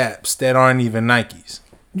BB adapts that aren't even Nikes.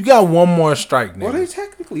 You got one more strike, nigga. Well, they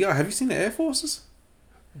technically are. Have you seen the Air Forces?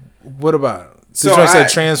 What about it? So I said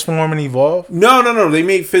transform and evolve? No. They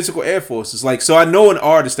made physical Air Forces. Like, so I know an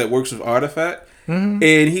artist that works with Artifact, and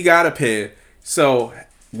he got a pair. So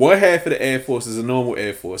one half of the Air Force is a normal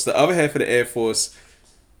Air Force. The other half of the Air Force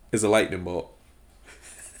is a lightning bolt.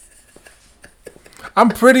 I'm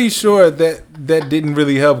pretty sure that didn't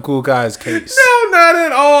really help Kool Kai's case. No, not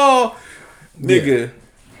at all. Nigga, yeah.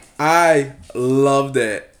 I love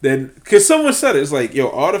that. Then, because someone said it, it's like, yo,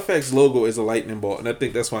 Artifact's logo is a lightning bolt. And I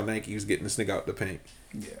think that's why Nike was getting this nigga out the paint.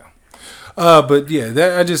 Yeah. But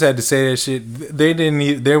yeah, I just had to say that shit.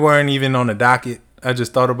 They weren't even on the docket. I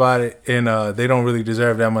just thought about it, and they don't really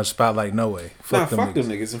deserve that much spotlight. No way. Fuck them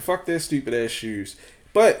niggas and fuck their stupid ass shoes.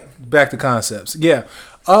 But back to concepts. Yeah.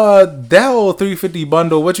 That whole 350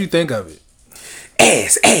 bundle, what you think of it?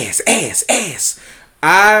 Ass.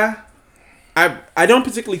 I don't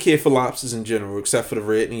particularly care for lobsters in general, except for the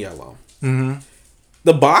red and yellow. Mm-hmm.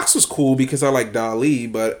 The box was cool because I like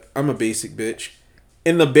Dali, but I'm a basic bitch.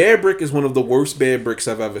 And the bear brick is one of the worst bear bricks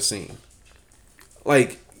I've ever seen.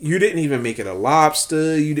 Like, you didn't even make it a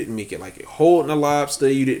lobster. You didn't make it like it holding a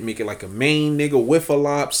lobster. You didn't make it like a main nigga with a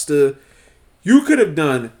lobster. You could have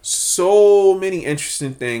done so many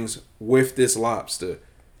interesting things with this lobster.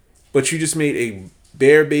 But you just made a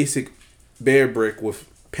basic bear brick with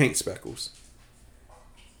paint speckles.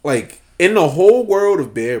 Like, in the whole world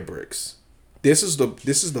of bear bricks, this is the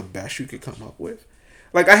best you could come up with.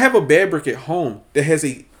 Like, I have a bear brick at home that has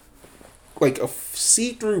a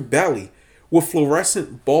see-through belly with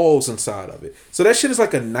fluorescent balls inside of it. So that shit is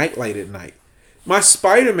like a nightlight at night. My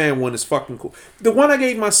Spider-Man one is fucking cool. The one I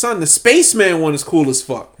gave my son, the Spaceman one, is cool as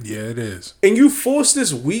fuck. Yeah, it is. And you force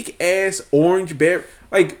this weak-ass orange bear...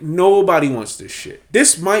 Like, nobody wants this shit.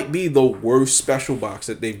 This might be the worst special box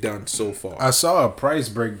that they've done so far. I saw a price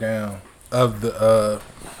breakdown of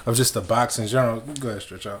just the box in general. Go ahead,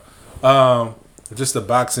 stretch out. Just the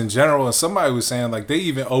box in general, and somebody was saying like they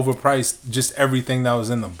even overpriced just everything that was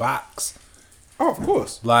in the box. Oh, of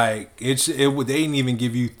course. Like they didn't even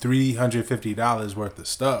give you $350 worth of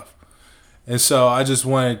stuff, and so I just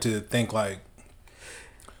wanted to think like,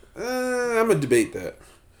 I'm gonna debate that.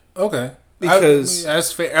 Okay. Because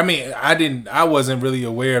that's fair. I mean, I wasn't really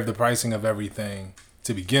aware of the pricing of everything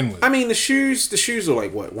to begin with. I mean, the shoes are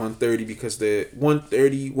like what, 130 because they're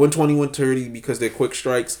 120, 130 because they're quick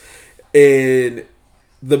strikes, and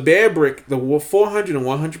the bear brick, the 400 and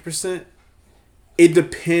 100%, it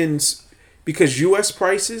depends because U.S.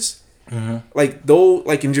 prices Like though,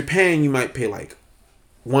 like in Japan, you might pay like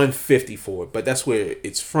 $150 for it, but that's where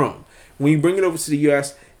it's from. When you bring it over to the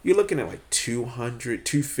US, you're looking at like $200,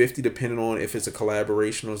 $250, depending on if it's a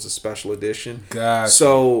collaboration or it's a special edition. Gotcha.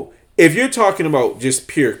 So if you're talking about just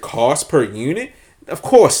pure cost per unit, of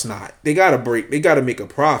course not. They gotta make a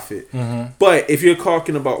profit. But if you're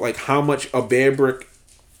talking about like how much a bear brick,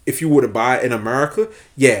 if you were to buy it in America,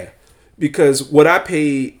 yeah. Because what I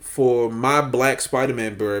paid for my black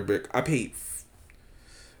Spider-Man bear brick, I paid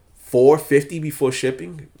 $450 before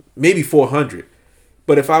shipping, maybe $400.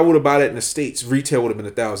 But if I would have bought it in the States, retail would have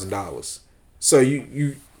been $1,000. So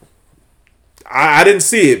I didn't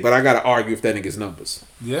see it, but I gotta argue if that nigga's numbers.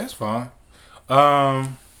 Yeah, it's fine. I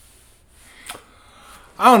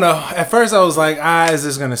don't know. At first, I was like, is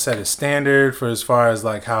this gonna set a standard for as far as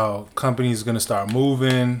like how companies gonna start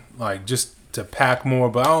moving, like just to pack more?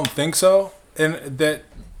 But I don't think so. And that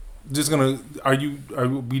just gonna are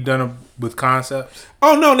we done with concepts?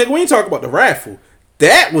 Oh no, nigga! When you talk about the raffle,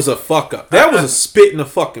 that was a fuck up. That was a spit in the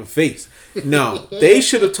fucking face. No, they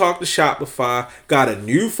should have talked to Shopify, got a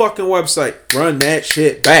new fucking website, run that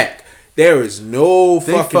shit back. There is no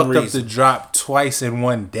They fucking fucked reason. up the drop twice in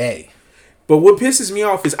one day. But what pisses me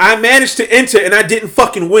off is I managed to enter and I didn't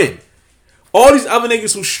fucking win. All these other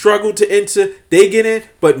niggas who struggled to enter, they get in.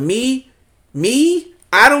 But me,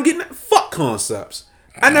 I don't get in. Fuck concepts.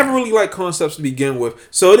 I never really liked concepts to begin with,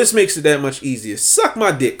 so this makes it that much easier. Suck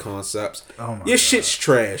my dick, concepts. Oh my Your God. shit's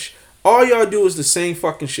trash. All y'all do is the same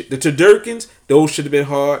fucking shit. The Tadurkins, those should have been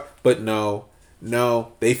hard, but no,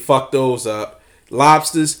 they fucked those up.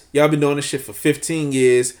 Lobsters, y'all been doing this shit for 15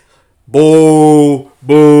 years. Boo.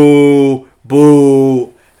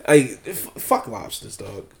 Like, fuck lobsters,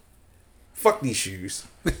 dog. Fuck these shoes.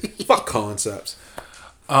 Fuck concepts.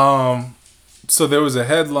 So there was a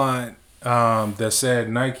headline that said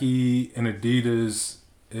Nike and Adidas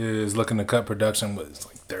is looking to cut production with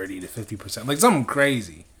like 30 to 50%, like something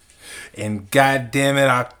crazy. And god damn it,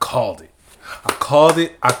 I called it.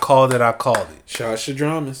 Shots to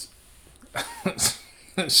dramas.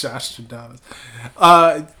 Shostradamus.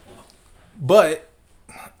 But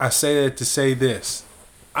I say that to say this.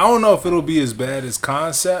 I don't know if it'll be as bad as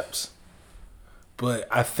concepts, but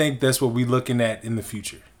I think that's what we're looking at in the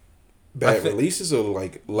future. Bad releases or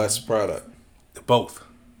like less product? Both.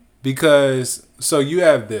 Because, so you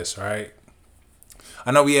have this, right?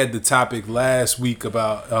 I know we had the topic last week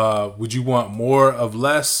about would you want more of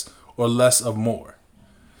less or less of more?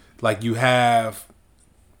 Like you have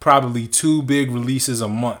probably 2 big releases a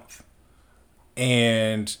month.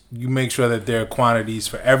 And you make sure that there are quantities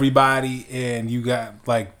for everybody. And you got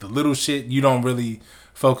like the little shit. You don't really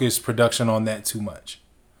focus production on that too much.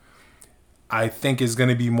 I think it's going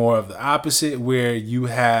to be more of the opposite, where you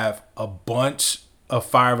have a bunch of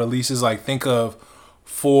fire releases. Like think of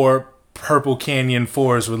 4 Purple Canyon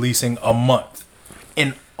 4s releasing a month,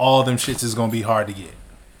 and all them shits is going to be hard to get.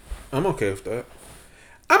 I'm okay with that.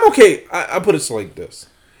 I'm okay. I put it like this.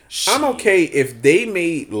 I'm okay if they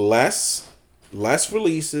made less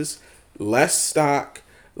releases, less stock,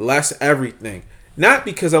 less everything. Not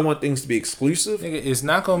because I want things to be exclusive. Nigga, it's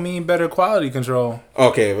not going to mean better quality control.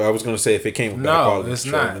 Okay, I was going to say if it came with better quality it's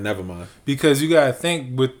control, not. then never mind. Because you got to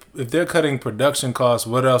think, if they're cutting production costs,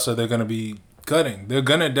 what else are they going to be cutting? They're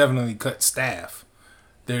going to definitely cut staff.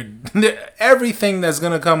 They're everything that's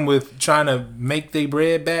going to come with trying to make their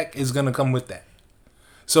bread back is going to come with that.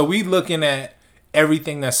 So we looking at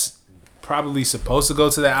everything that's probably supposed to go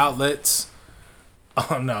to the outlets.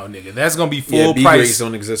 Oh no, nigga, that's gonna be full B price. grades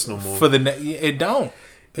don't exist no more. For the it don't.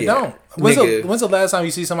 When's the last time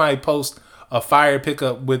you see somebody post a fire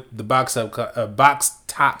pickup with the box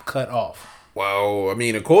top cut off? Wow, I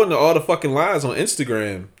mean, according to all the fucking lies on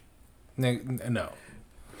Instagram, Nigga, no.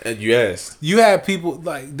 And you asked, You have people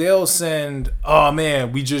like they'll send. Oh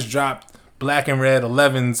man, we just dropped black and red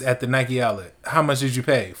 11s at the Nike outlet. How much did you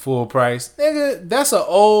pay? Full price, nigga.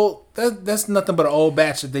 That's nothing but an old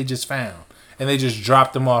batch that they just found. And they just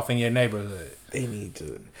dropped them off in your neighborhood. they need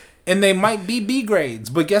to. And they might be B grades.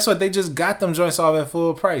 But guess what? They just got them joints off at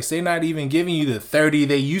full price. They're not even giving you the 30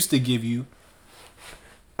 they used to give you.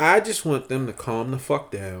 I just want them to calm the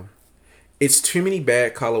fuck down. It's too many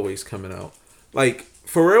bad colorways coming out. Like,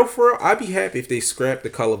 for real, I'd be happy if they scrapped the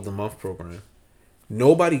color of the month program.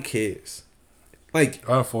 Nobody cares. Like,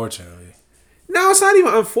 Unfortunately. no, it's not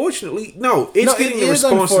even unfortunately. No, it's getting the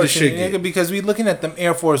response to the shit. Nigga, because we looking at them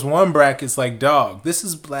Air Force One brackets like, dog, this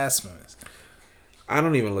is blasphemous. I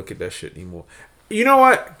don't even look at that shit anymore. You know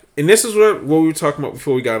what? And this is what we were talking about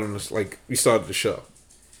before we got on this. Like, we started the show.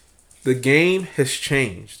 The game has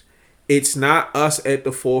changed. It's not us at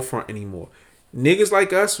the forefront anymore. Niggas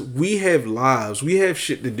like us, we have lives. We have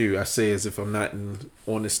shit to do. I say as if I'm not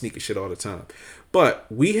on this sneaker shit all the time. But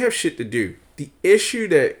we have shit to do. The issue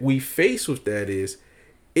that we face with that is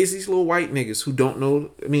these little white niggas who don't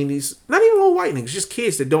know. I mean, these not even little white niggas, just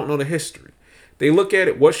kids that don't know the history. They look at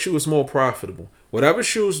it, what shoe is more profitable? Whatever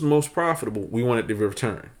shoe is most profitable, we want it to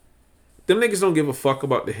return. Them niggas don't give a fuck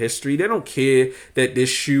about the history. They don't care that this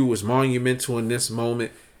shoe was monumental in this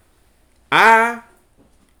moment. I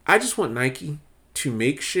just want Nike to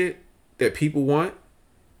make shit that people want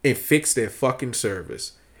and fix their fucking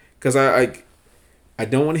service. Because I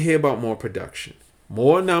don't want to hear about more production.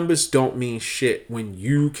 More numbers don't mean shit when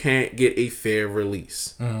you can't get a fair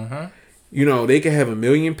release. Mm-hmm. You know, they can have 1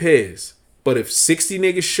 million pairs. But if 60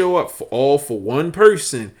 niggas show up for one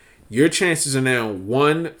person, your chances are now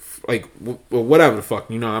one, like, whatever the fuck.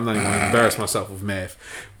 You know, I'm not even going to embarrass myself with math.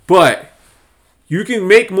 But you can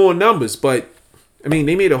make more numbers. But, I mean,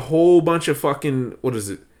 they made a whole bunch of fucking,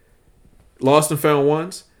 lost and found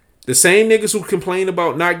ones. The same niggas who complained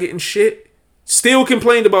about not getting shit still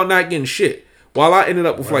complained about not getting shit. While I ended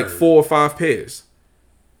up with like 4 or 5 pairs.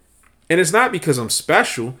 And it's not because I'm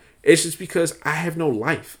special. It's just because I have no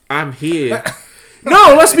life. I'm here.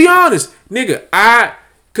 No, let's be honest. Nigga,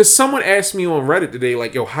 because someone asked me on Reddit today,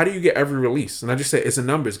 like, yo, how do you get every release? And I just said, it's a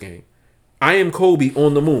numbers game. I am Kobe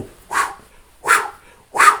on the moon.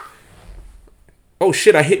 Oh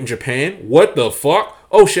shit, I hit in Japan. What the fuck?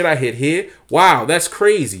 Oh shit, I hit here. Wow, that's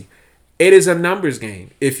crazy. It is a numbers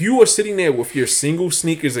game. If you are sitting there with your single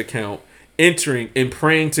sneakers account, entering and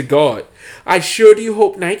praying to God, I sure do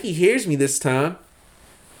hope Nike hears me this time.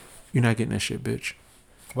 You're not getting that shit, bitch.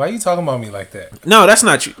 Why are you talking about me like that? No, that's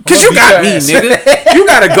not you. Because you got me, nigga. You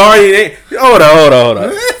got a guardian. Hold on.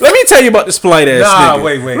 Let me tell you about this polite ass nigga.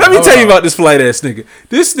 Wait. Let me tell you about this polite ass nigga.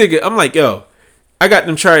 This nigga, I'm like, yo, I got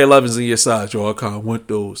them Cherry 11s in your size, yo. I kind of want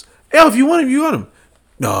those. Yo, if you want them, you want them.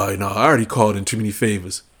 No, I already called in too many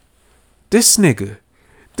favors. This nigga.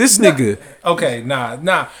 Okay,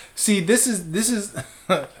 nah. See, this is this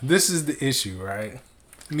is the issue, right?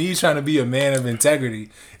 Me trying to be a man of integrity.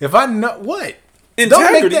 If I know what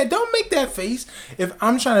integrity, don't make that face. If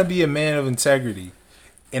I'm trying to be a man of integrity,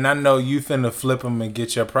 and I know you finna flip them and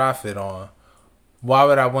get your profit on, why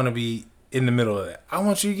would I want to be in the middle of that? I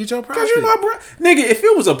want you to get your profit. Because you're my bro. Nigga, if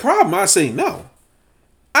it was a problem, I'd say no.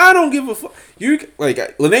 I don't give a fuck. You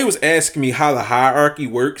like Lene was asking me how the hierarchy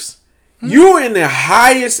works. You're in the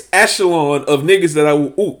highest echelon of niggas that I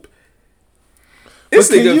will oop. But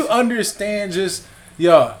can you understand just,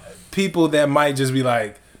 people that might just be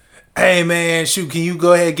like, hey, man, shoot, can you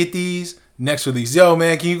go ahead and get these? Next release. Yo,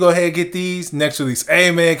 man, can you go ahead and get these? Next release.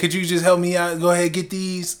 Hey, man, could you just help me out? Go ahead and get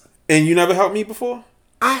these. And you never helped me before?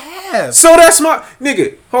 I have. So that's my...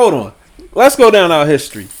 Nigga, hold on. Let's go down our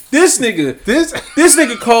history. This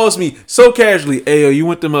nigga calls me so casually, hey, yo, you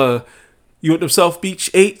want them South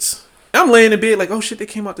Beach 8s? I'm laying in bed like, oh shit, they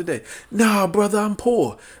came out today. Nah, brother, I'm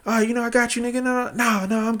poor. I got you, nigga.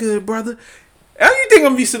 No, I'm good, brother. How do you think I'm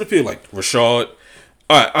gonna be sitting up here like, Rashad,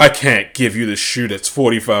 I can't give you the shoe that's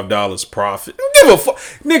 $45 profit. Don't give a fuck,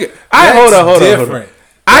 nigga. Hold on.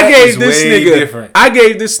 I gave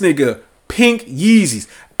this nigga pink Yeezys.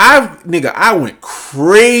 I went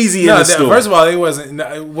crazy in the store. First of all, it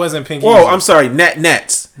wasn't pink. Whoa, Yeezys. I'm sorry,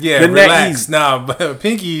 Nets. Yeah, the relax. Nah, but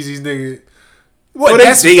pink Yeezys, nigga. Well,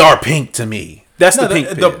 they are pink to me. That's the pink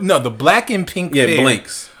pair. The black and pink pair.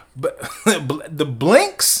 Blinks. But the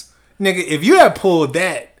blinks, nigga, if you had pulled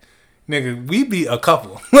that, nigga, we'd be a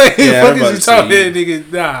couple. Like, what is you talking about,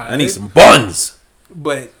 nigga? Nah. I need some buns.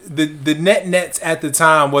 But the nets at the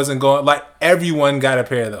time wasn't going, like, everyone got a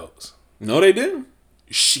pair of those. No, they didn't.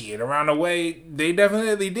 Shit, around the way, they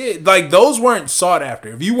definitely did. Like, those weren't sought after.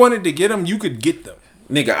 If you wanted to get them, you could get them.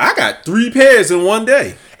 Nigga, I got 3 pairs in one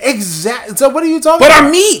day. Exactly. So what are you talking about? But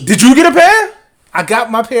I'm me. Did you get a pair? I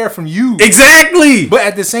got my pair from you. Exactly. But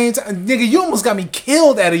at the same time, nigga, you almost got me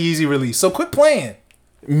killed at a Yeezy release. So quit playing.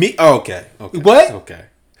 Me? Oh, okay. What? Okay.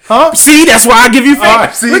 Huh? See, that's why I give you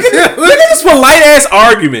favors. Look at this polite ass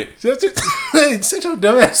argument. Shut your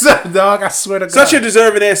dumb ass up, dog. I swear to God. Such a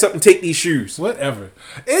deserving ass up and take these shoes. Whatever.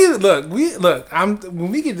 Anyway,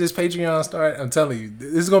 when we get this Patreon started, I'm telling you,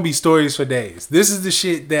 this is gonna be stories for days. This is the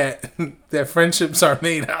shit that friendships are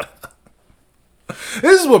made out of.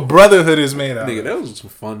 This is what brotherhood is made out of. Nigga, those were some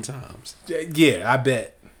fun times. Yeah, I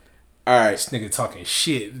bet. All right. This nigga talking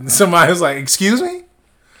shit. And somebody was like, excuse me?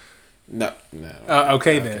 No.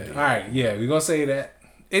 Okay then. All right. Yeah, we're gonna say that.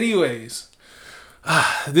 Anyways,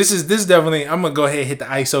 this is definitely. I'm gonna go ahead and hit the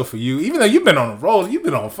ISO for you. Even though you've been on a roll, you've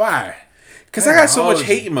been on fire. Cause I got so much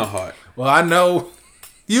hate in my heart. Well, I know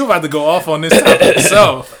you about to go off on this topic.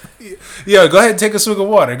 So Yo, go ahead and take a swig of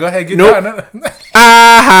water. Go ahead, get Nope. down.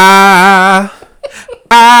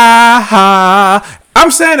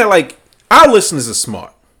 I'm saying that like our listeners are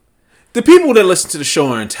smart. The people that listen to the show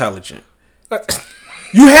are intelligent.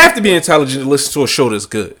 You have to be intelligent to listen to a show that's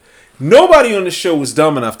good. Nobody on the show was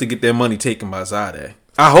dumb enough to get their money taken by Zade.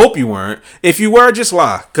 I hope you weren't. If you were, just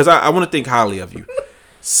lie, because I want to think highly of you.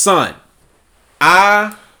 Son,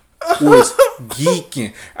 I was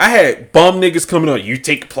geeking. I had bum niggas coming up. You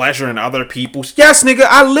take pleasure in other people's. Yes, nigga,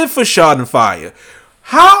 I live for Schadenfire.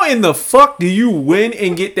 How in the fuck do you win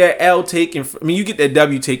and get that L taken from, you get that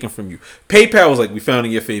W taken from you? PayPal was like, we found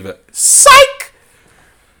in your favor. Psych!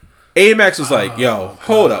 Amex was like, yo,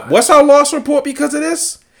 hold up. What's our loss report because of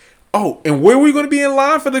this? Oh, and where are we going to be in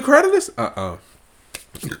line for the creditors?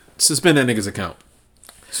 Suspend that nigga's account.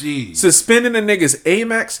 Jeez. Suspending the nigga's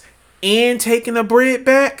Amex and taking the bread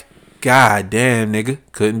back? God damn, nigga.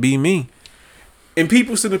 Couldn't be me. And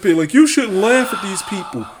people sitting up here like, you shouldn't laugh at these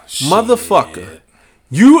people. Motherfucker.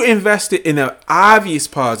 You invested in an obvious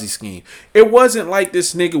Ponzi scheme. It wasn't like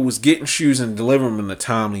this nigga was getting shoes and delivering them in a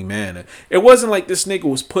timely manner. It wasn't like this nigga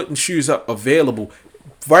was putting shoes up available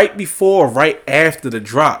right before or right after the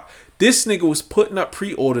drop. This nigga was putting up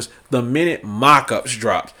pre-orders the minute mock-ups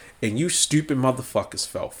dropped. And you stupid motherfuckers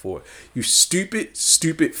fell for it. You stupid,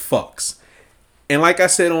 stupid fucks. And like I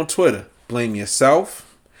said on Twitter, blame yourself.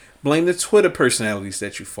 Blame the Twitter personalities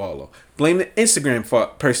that you follow. Blame the Instagram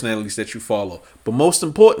personalities that you follow. But most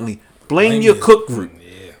importantly, blame your cook group.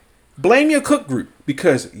 Yeah. Blame your cook group.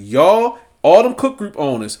 Because y'all, all them cook group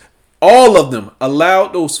owners, all of them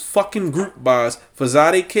allowed those fucking group buys for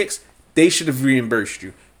Zade kicks. They should have reimbursed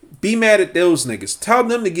you. Be mad at those niggas. Tell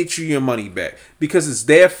them to get you your money back. Because it's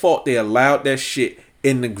their fault they allowed that shit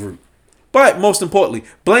in the group. But most importantly,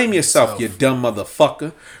 blame yourself, you dumb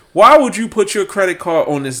motherfucker. Why would you put your credit card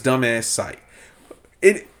on this dumbass site?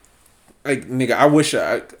 Nigga, I wish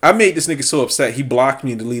I made this nigga so upset. He blocked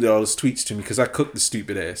me and deleted all his tweets to me because I cooked the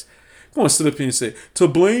stupid ass. I'm going to sit up here and say, to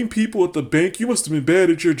blame people at the bank, you must have been bad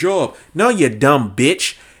at your job. No, you dumb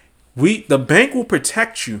bitch. The bank will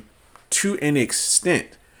protect you to an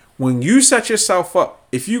extent. When you set yourself up,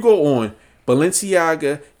 if you go on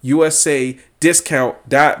Balenciaga USA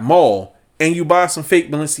discount.mall and you buy some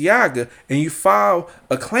fake Balenciaga and you file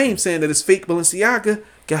a claim saying that it's fake Balenciaga,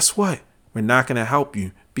 guess what? We're not going to help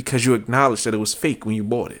you because you acknowledged that it was fake when you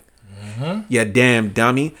bought it. Mm-hmm. You damn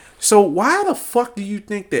dummy. So why the fuck do you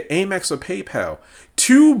think that Amex or PayPal,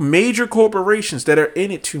 two major corporations that are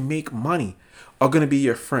in it to make money, are going to be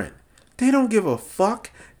your friend? They don't give a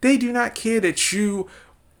fuck. They do not care that you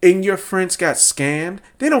and your friends got scammed.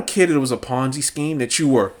 They don't care that it was a Ponzi scheme that you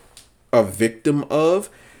were a victim of.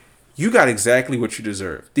 You got exactly what you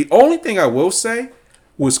deserve. The only thing I will say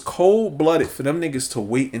was cold-blooded for them niggas to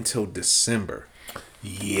wait until December.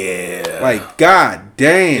 Yeah. Like, god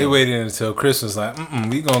damn. They waited until Christmas like,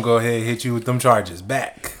 we gonna go ahead and hit you with them charges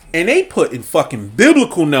back. And they putting fucking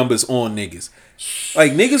biblical numbers on niggas.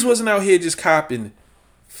 Like, niggas wasn't out here just copping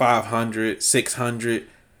 500, 600.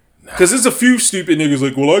 Because there's a few stupid niggas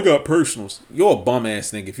like, well, I got personals. You're a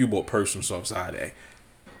bum-ass nigga if you bought personals offside that.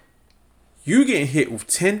 You getting hit with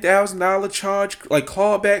 $10,000 charge, like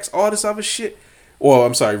callbacks, all this other shit. Or,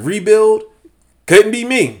 I'm sorry, rebuild. Couldn't be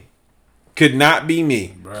me. Could not be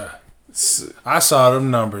me. Bruh. I saw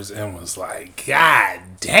them numbers and was like, god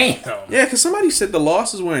damn. Yeah, because somebody said the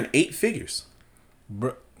losses were in 8 figures.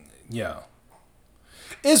 Bruh. Yeah.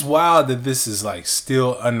 It's wild that this is like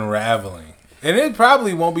still unraveling. And it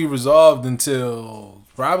probably won't be resolved until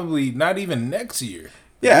probably not even next year.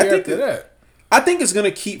 Yeah, I think it's going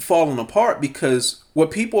to keep falling apart because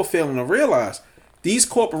what people are failing to realize, these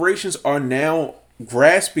corporations are now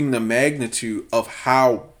grasping the magnitude of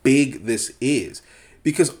how big this is.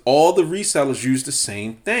 Because all the resellers use the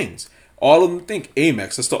same things. All of them think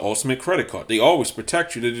Amex is the ultimate credit card. They always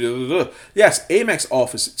protect you. Yes, Amex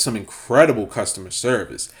offers some incredible customer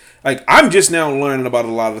service. Like, I'm just now learning about a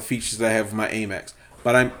lot of the features that I have with my Amex.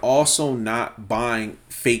 But I'm also not buying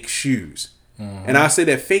fake shoes. Mm-hmm. And I say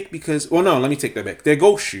they're fake because, well, no, let me take that back. They're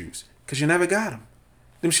ghost shoes because you never got them.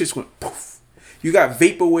 Them shits went poof. You got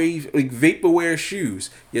vaporware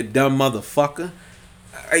shoes. You dumb motherfucker.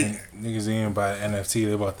 Niggas ain't buy the NFT.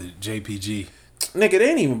 They bought the JPG. Nigga, they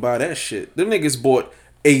didn't even buy that shit. Them niggas bought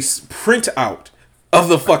a printout of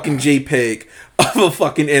the fucking JPEG of a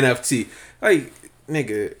fucking NFT. Like,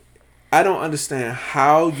 nigga, I don't understand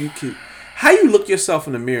how you look yourself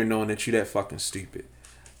in the mirror knowing that you that fucking stupid.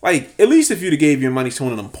 Like, at least if you'd have gave your money to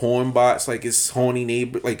one of them porn bots, like it's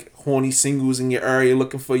horny singles in your area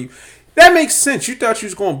looking for you. That makes sense. You thought you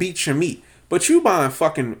was gonna beat your meat. But you buying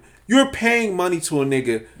fucking, you're paying money to a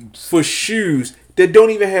nigga for shoes that don't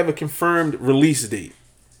even have a confirmed release date.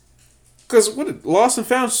 Because what Lost and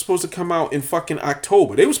Found was supposed to come out in fucking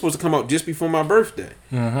October. They were supposed to come out just before my birthday.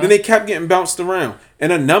 Then they kept getting bounced around.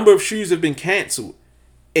 And a number of shoes have been canceled.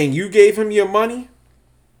 And you gave him your money?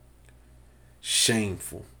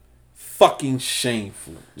 Shameful. Fucking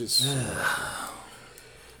shameful. Just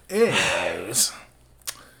Anyways.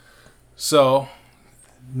 So,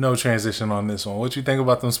 no transition on this one. What you think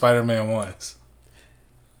about them Spider-Man ones?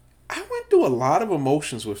 I went through a lot of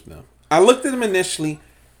emotions with them. I looked at them initially.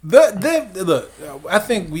 Look, I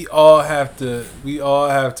think we all have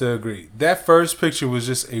to agree. That first picture was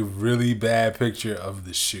just a really bad picture of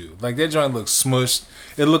the shoe. Like, that joint looked smushed.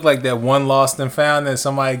 It looked like that one Lost and Found that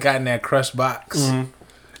somebody got in that crushed box.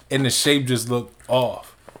 And the shape just looked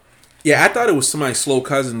off. Yeah, I thought it was somebody's slow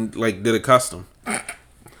cousin, like, did a custom.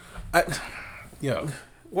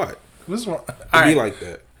 What? What's wrong? It'd be like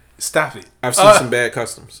that. Stop it. I've seen some bad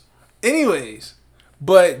customs. Anyways,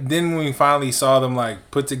 but then when we finally saw them like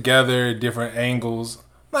put together different angles,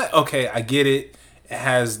 like, okay, I get it. It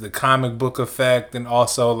has the comic book effect, and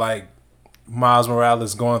also like Miles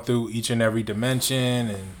Morales going through each and every dimension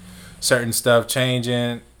and certain stuff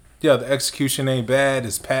changing. Yeah, the execution ain't bad.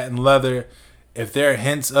 It's patent leather. If there are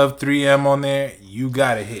hints of 3M on there, you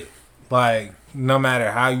gotta hit. Like, no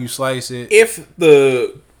matter how you slice it. If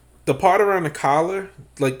the part around the collar,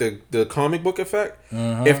 like the comic book effect,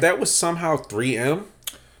 if that was somehow 3M,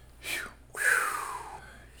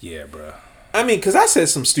 yeah, bro. I mean, because I said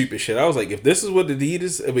some stupid shit. I was like, if this is what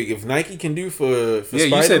Adidas, if Nike can do for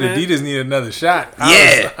Spider-Man. You said Adidas need another shot.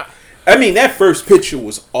 I mean, that first picture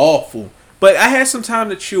was awful. But I had some time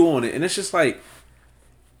to chew on it, and it's just like,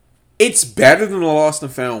 it's better than the Lost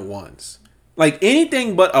and Found ones. Like,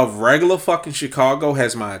 anything but a regular fucking Chicago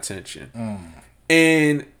has my attention.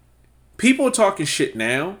 And people are talking shit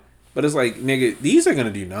now, but it's like, nigga, these are going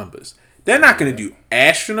to do numbers. They're not going to do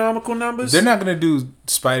astronomical numbers. They're not going to do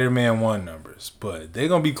Spider-Man 1 numbers, but they're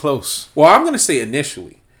going to be close. Well, I'm going to say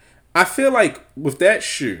initially. I feel like with that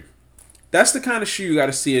shoe, that's the kind of shoe you got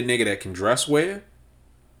to see a nigga that can dress wear.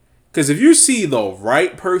 Because if you see the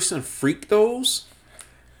right person freak those,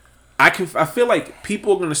 I feel like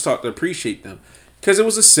people are going to start to appreciate them. Because it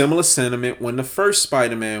was a similar sentiment when the first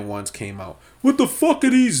Spider-Man ones came out. What the fuck are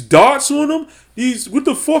these dots on them? What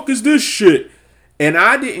the fuck is this shit? And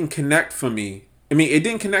I didn't connect for me. I mean, it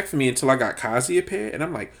didn't connect for me until I got Kazi a pair. And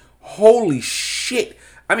I'm like, holy shit.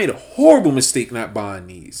 I made a horrible mistake not buying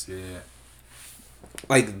these. Yeah.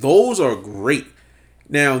 Like, those are great.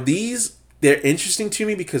 Now, they're interesting to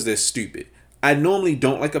me because they're stupid. I normally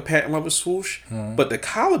don't like a patent leather swoosh, but the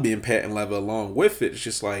collar being patent leather along with it, it's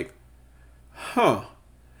just like,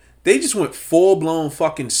 they just went full-blown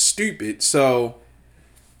fucking stupid. So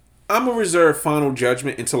I'm going to reserve final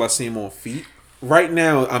judgment until I see them on feet. Right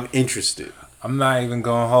now, I'm interested. I'm not even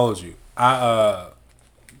going to hold you.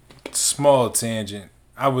 Small tangent.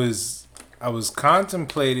 I was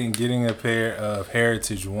contemplating getting a pair of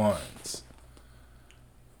Heritage ones,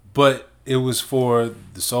 but it was for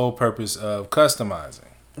the sole purpose of customizing.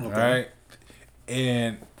 Okay. Right?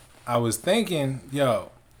 And I was thinking,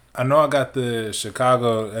 I know I got the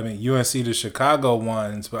UNC to Chicago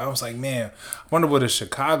ones, but I was like, man, I wonder what a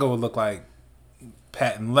Chicago would look like with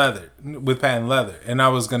patent leather. And I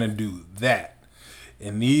was going to do that.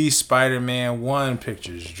 And these Spider-Man 1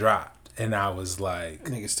 pictures dropped. And I was like,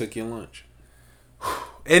 niggas took your lunch.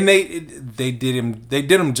 And they did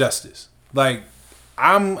him justice. Like,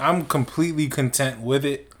 I'm completely content with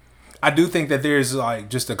it. I do think that there's like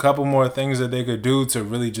just a couple more things that they could do to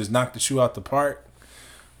really just knock the shoe out the park.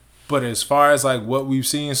 But as far as like what we've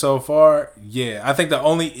seen so far, yeah, I think the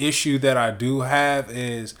only issue that I do have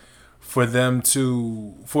is for it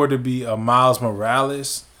to be a Miles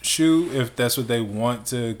Morales shoe, if that's what they want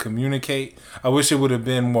to communicate. I wish it would have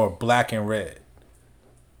been more black and red,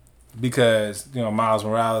 because Miles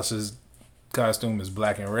Morales' costume is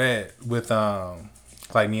black and red with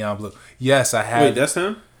like neon blue. Yes, I have. Wait, that's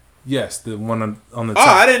him? Yes, the one on the top.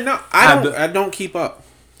 Oh, I didn't know. I don't keep up.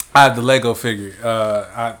 I have the Lego figure.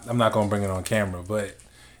 I'm not gonna bring it on camera, but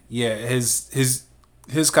yeah, his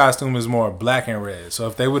costume is more black and red. So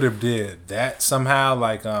if they would have did that somehow,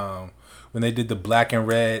 like when they did the black and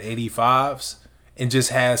red 85s, and just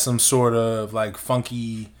had some sort of like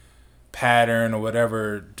funky pattern or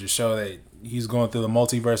whatever to show that he's going through the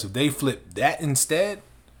multiverse. If they flipped that instead,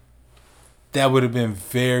 that would have been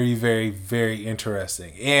very, very, very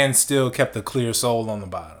interesting, and still kept the clear sole on the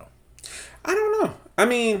bottom. I don't know. I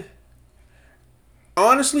mean,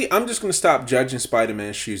 honestly, I'm just going to stop judging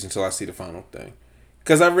Spider-Man shoes until I see the final thing.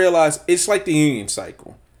 Because I realize it's like the union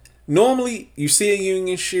cycle. Normally, you see a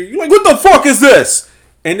union shoe, you're like, what the fuck is this?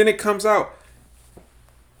 And then it comes out.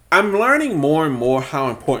 I'm learning more and more how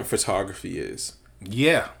important photography is.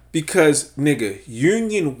 Yeah. Because, nigga,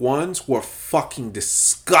 Union 1s were fucking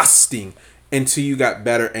disgusting until you got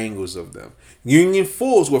better angles of them. Union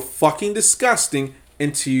 4s were fucking disgusting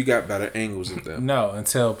until you got better angles of them. No,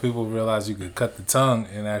 until people realized you could cut the tongue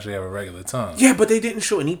and actually have a regular tongue. Yeah, but they didn't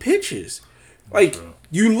show any pictures. Like,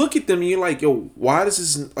 you look at them and you're like, yo, why does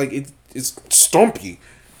this, like, it's stumpy.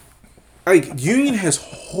 Like, Union has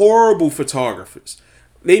horrible photographers.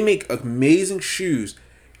 They make amazing shoes.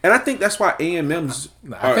 And I think that's why AMMs.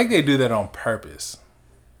 I think they do that on purpose.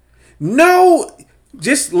 No,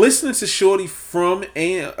 just listening to Shorty from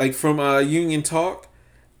Union Talk,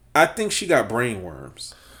 I think she got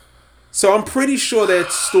brainworms. So I'm pretty sure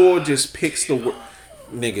that store just picks the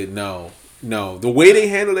nigga. No, the way they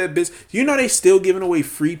handle that business. You know they still giving away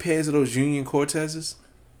free pairs of those Union Cortezes.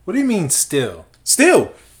 What do you mean still?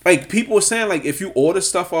 Still. Like, people were saying, like, if you order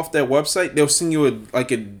stuff off that website, they'll send you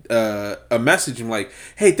a message and like,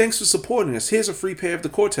 hey, thanks for supporting us. Here's a free pair of the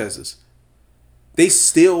Cortezes. They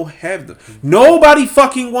still have them. Nobody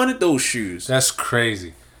fucking wanted those shoes. That's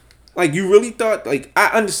crazy. Like, you really thought, like, I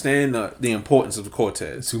understand the importance of the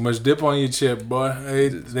Cortez. Too much dip on your chip, boy.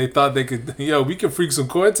 They thought they could, we can freak some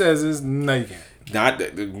Cortezes. No, you can't. Not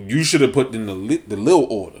that, you should have put in the little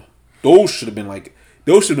order. Those should have been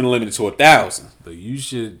limited to 1,000. But you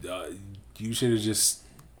should have just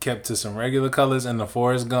kept to some regular colors and the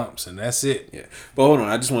Forrest Gumps, and that's it. Yeah. But hold on,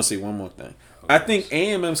 I just want to say one more thing. I think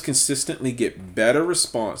AMMs consistently get better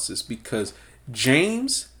responses because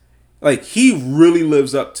James, like, he really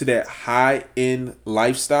lives up to that high-end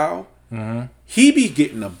lifestyle. Mm-hmm. He be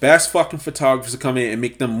getting the best fucking photographers to come in and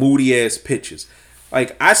make them moody-ass pictures.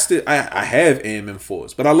 Like, I have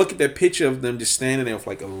AMM4s, but I look at that picture of them just standing there with,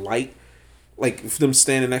 like, a light, like, them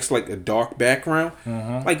standing next to, like, a dark background.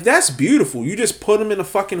 Mm-hmm. Like, that's beautiful. You just put them in a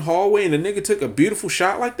fucking hallway and the nigga took a beautiful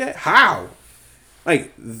shot like that? How?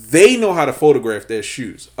 Like, they know how to photograph their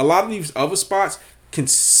shoes. A lot of these other spots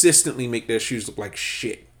consistently make their shoes look like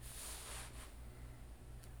shit.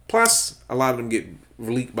 Plus, a lot of them get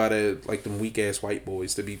leaked by them weak ass white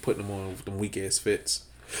boys to be putting them on with them weak ass fits.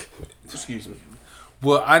 Excuse me.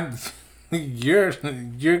 Well, you're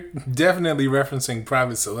definitely referencing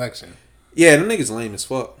Private Selection. Yeah, them niggas lame as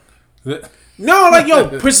fuck. No, like,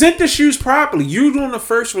 yo, present the shoes properly. You doing the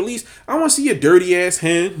first release. I want to see your dirty ass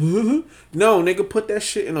hand. No, nigga, put that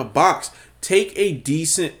shit in a box. Take a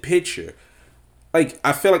decent picture. Like,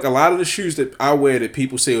 I feel like a lot of the shoes that I wear that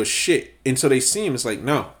people say are shit, until they see them, it's like,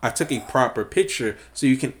 no, I took a proper picture so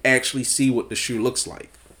you can actually see what the shoe looks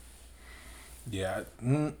like. Yeah,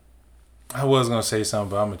 I was gonna say something,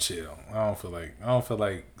 but I'm gonna chill. I don't feel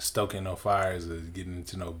like stoking no fires or getting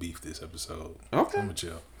into no beef this episode. Okay, I'm gonna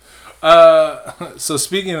chill. So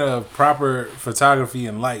speaking of proper photography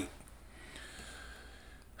and light,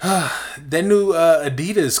 that new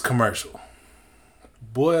Adidas commercial.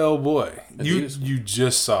 Boy, oh boy. You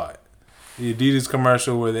just saw it. The Adidas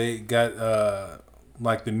commercial where they got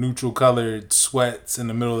like the neutral colored sweats in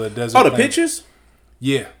the middle of the desert. Oh, the pictures?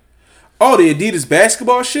 Yeah. Oh, the Adidas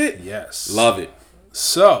basketball shit? Yes. Love it.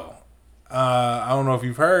 So, I don't know if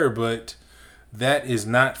you've heard, but that is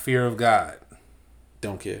not fear of God.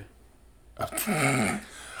 Don't care.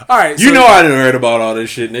 All right. You know I didn't heard about all this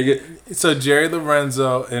shit, nigga. So Jerry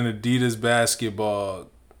Lorenzo and Adidas basketball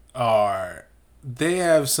they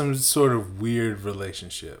have some sort of weird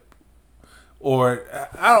relationship, or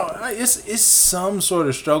it's some sort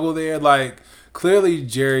of struggle there. Like, clearly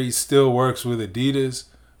Jerry still works with Adidas,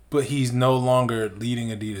 but he's no longer leading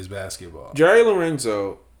Adidas basketball. Jerry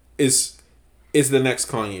Lorenzo is the next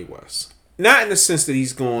Kanye West, not in the sense that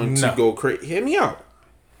he's going to go crazy. Hear me out.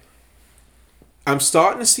 I'm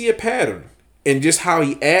starting to see a pattern in just how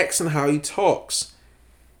he acts and how he talks.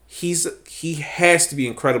 He has to be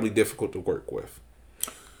incredibly difficult to work with.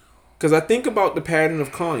 Because I think about the pattern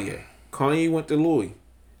of Kanye. Kanye went to Louis.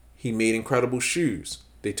 He made incredible shoes.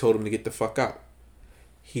 They told him to get the fuck out.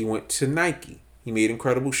 He went to Nike. He made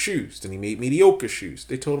incredible shoes. Then he made mediocre shoes.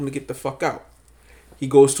 They told him to get the fuck out. He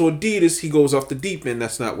goes to Adidas. He goes off the deep end.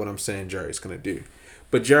 That's not what I'm saying Jerry's going to do.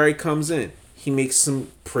 But Jerry comes in. He makes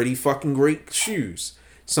some pretty fucking great shoes.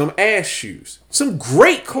 Some ass shoes. Some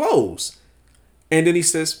great clothes. And then he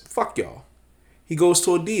says, fuck y'all. He goes to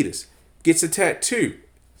Adidas. Gets a tattoo.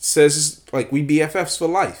 Says it's like, we BFFs for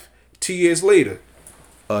life. 2 years later.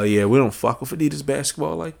 Yeah, we don't fuck with Adidas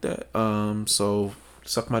basketball like that. So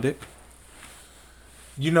suck my dick.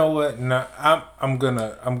 You know what? No, I'm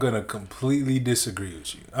gonna completely disagree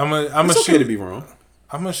with you. It's okay to be wrong.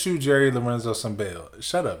 I'm gonna shoot Jerry Lorenzo some bail.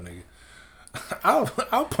 Shut up, nigga.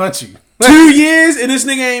 I'll punch you. 2 years and this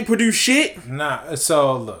nigga ain't produced shit. Nah.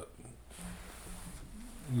 So look,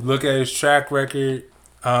 You look at his track record.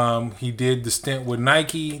 He did the stint with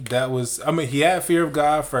Nike. He had Fear of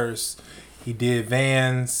God first. He did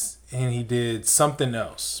Vans, and he did something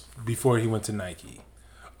else before he went to Nike.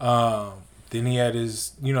 Then he had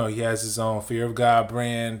he has his own Fear of God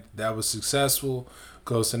brand that was successful.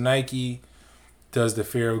 Goes to Nike, does the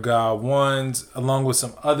Fear of God ones along with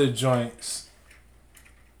some other joints.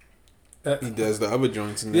 He does the other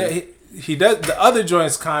joints in there. Yeah, he does the other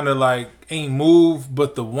joints kind of like ain't moved,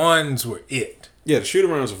 but the ones were it. Yeah, the shoot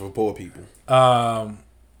arounds are for poor people.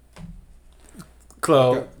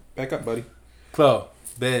 Chloe, back up, buddy. Chloe,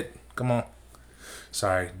 bed, come on.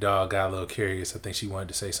 Sorry, dog got a little curious. I think she wanted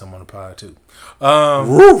to say something on the pod too.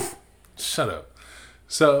 Roof. Shut up.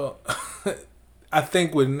 So, I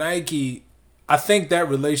think with Nike, I think that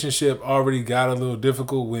relationship already got a little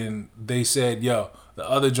difficult when they said, "Yo, the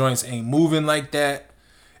other joints ain't moving like that."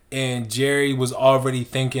 And Jerry was already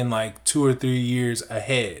thinking like 2 or 3 years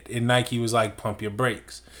ahead. And Nike was like, pump your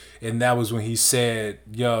brakes. And that was when he said,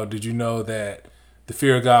 yo, did you know that the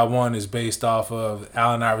Fear of God 1 is based off of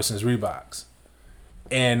Allen Iverson's Reeboks?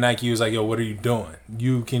 And Nike was like, yo, what are you doing?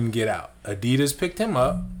 You can get out. Adidas picked him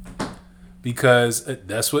up because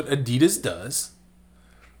that's what Adidas does.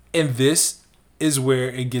 And this is where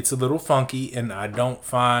it gets a little funky. And I don't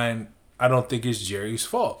think it's Jerry's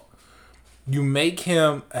fault. You make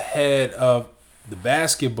him ahead of the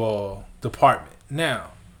basketball department.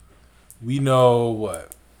 Now, we know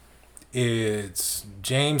what? It's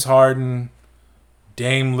James Harden,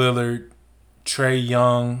 Dame Lillard, Trae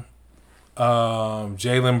Young,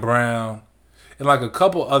 Jaylen Brown, and like a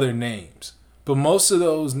couple other names. But most of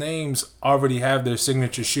those names already have their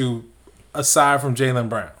signature shoe aside from Jaylen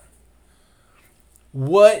Brown.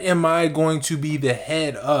 What am I going to be the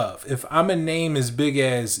head of? If I'm a name as big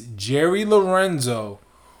as Jerry Lorenzo,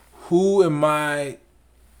 who's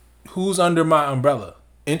under my umbrella?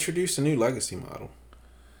 Introduce a new legacy model.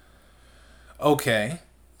 Okay.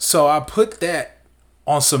 So I put that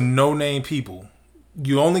on some no-name people.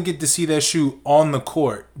 You only get to see that shoe on the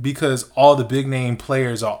court because all the big name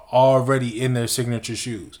players are already in their signature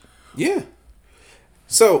shoes. Yeah.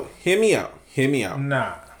 So, hear me out.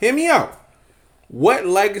 Nah. Hear me out. What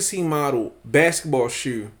legacy model basketball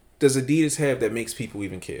shoe does Adidas have that makes people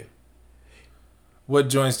even care? What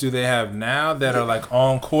joints do they have now that are like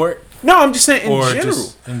on court? No, I'm just saying in general.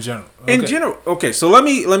 Just in general. Okay. In general. Okay, so let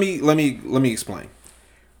me explain.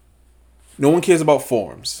 No one cares about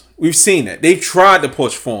forums. We've seen that. They've tried to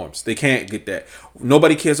push forums. They can't get that.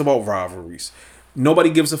 Nobody cares about rivalries. Nobody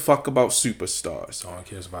gives a fuck about superstars. No one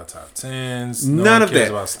cares about top tens. None of that. Cares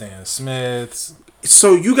about Stan Smiths.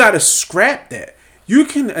 So you got to scrap that. You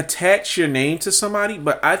can attach your name to somebody,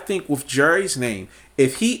 but I think with Jerry's name,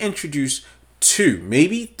 if he introduced 2,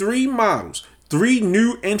 maybe 3 models, 3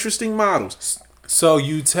 new interesting models. So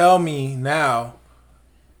you tell me now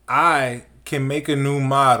I can make a new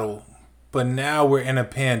model, but now we're in a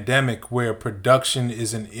pandemic where production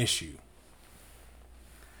is an issue.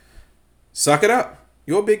 Suck it up.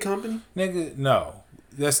 You're a big company. Nigga, no.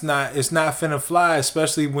 It's not finna fly,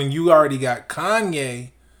 especially when you already got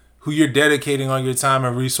Kanye, who you're dedicating all your time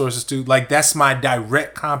and resources to. Like, that's my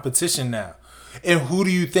direct competition now. And who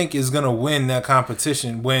do you think is gonna win that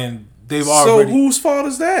competition when they've already... So whose fault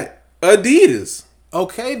is that? Adidas.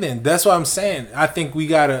 Okay, then that's what I'm saying. I think we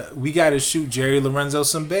gotta shoot Jerry Lorenzo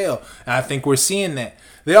some bail. And I think we're seeing that.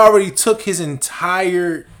 They already took his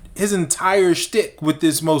entire shtick with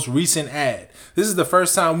this most recent ad. This is the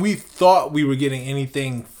first time we thought we were getting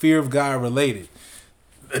anything Fear of God related.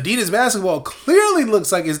 Adidas basketball clearly looks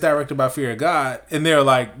like it's directed by Fear of God, and they're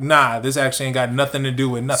like, nah, this actually ain't got nothing to do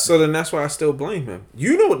with nothing. So then that's why I still blame him.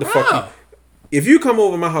 You know what the fuck? If you come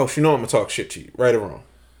over my house, you know I'm gonna talk shit to you, right or wrong.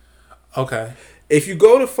 Okay. If you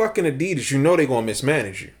go to fucking Adidas, you know they're gonna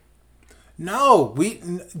mismanage you. No,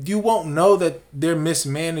 you won't know that they're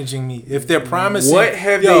mismanaging me if they're promising. What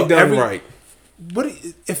have they done right? What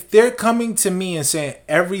if they're coming to me and saying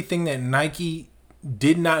everything that Nike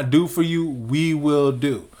did not do for you, we will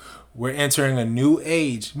do. We're entering a new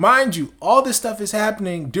age. Mind you, all this stuff is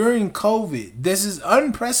happening during COVID. This is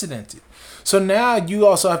unprecedented. So now you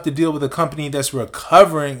also have to deal with a company that's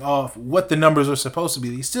recovering off what the numbers are supposed to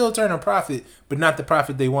be. They still turn a profit, but not the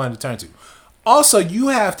profit they wanted to turn to. Also, you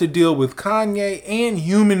have to deal with Kanye and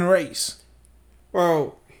human race.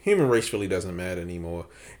 Well, human race really doesn't matter anymore.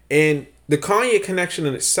 And the Kanye connection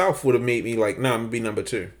in itself would have made me like, nah, I'm going to be number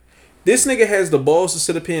 2. This nigga has the balls to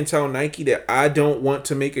sit up here and tell Nike that I don't want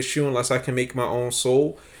to make a shoe unless I can make my own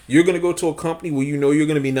soul. You're going to go to a company where you know you're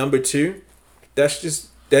going to be number 2. That just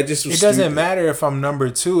was It doesn't matter if I'm number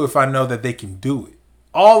 2 if I know that they can do it.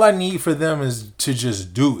 All I need for them is to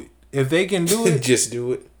just do it. If they can do it, just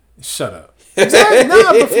do it. Shut up. Exactly.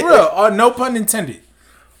 Nah, but for real, no pun intended.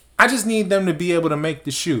 I just need them to be able to make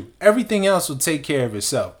the shoe. Everything else will take care of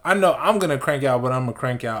itself. I know I'm gonna crank out what I'm gonna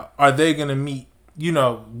crank out. Are they gonna meet,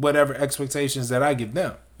 whatever expectations that I give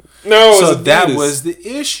them? No. So that was the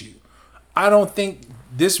issue. I don't think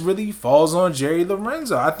this really falls on Jerry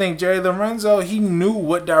Lorenzo. I think Jerry Lorenzo, he knew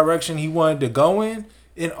what direction he wanted to go in,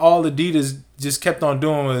 and all Adidas just kept on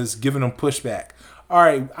doing was giving them pushback. All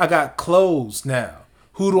right, I got clothes now.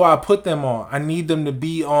 Who do I put them on? I need them to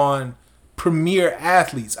be on premier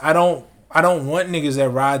athletes. I don't want niggas that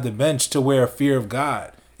ride the bench to wear Fear of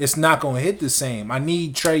God. It's not gonna hit the same. I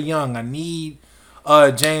need Trae Young. I need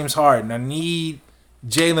James Harden. I need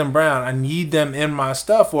Jaylen Brown. I need them in my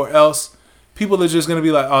stuff, or else people are just gonna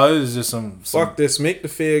be like, "Oh, this is just some fuck this." Make the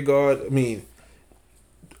Fear God.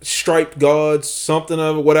 Striped guards, something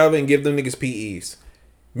of it, whatever, and give them niggas PEs.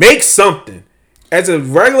 Make something. As a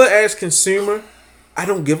regular ass consumer, I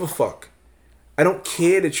don't give a fuck. I don't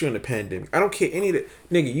care that you're in a pandemic. I don't care any of that.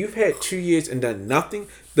 Nigga, you've had 2 years and done nothing.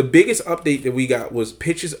 The biggest update that we got was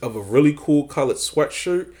pictures of a really cool colored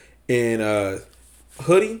sweatshirt and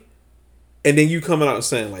hoodie. And then you coming out and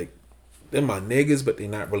saying, like, they're my niggas, but they're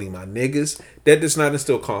not really my niggas. That does not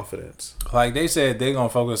instill confidence. Like they said, they're going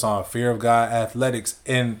to focus on Fear of God athletics.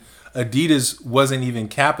 And Adidas wasn't even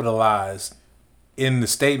capitalized in the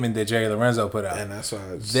statement that Jerry Lorenzo put out. And that's why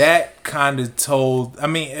that kind of told.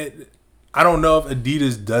 I don't know if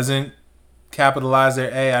Adidas doesn't capitalize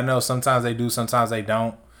their A. I know sometimes they do, sometimes they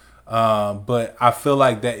don't. But I feel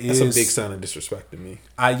like that's a big sign of disrespect to me.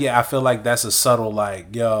 I feel like that's a subtle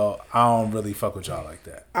like, yo, I don't really fuck with y'all like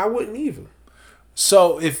that. I wouldn't either.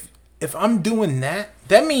 So if I'm doing that,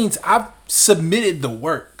 that means I've submitted the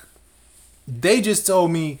work. They just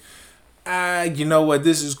told me, you know what,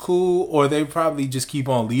 this is cool, or they probably just keep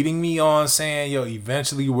on leading me on saying, yo,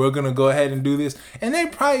 eventually we're gonna go ahead and do this. And they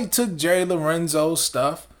probably took Jerry Lorenzo's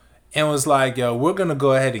stuff and was like, yo, we're gonna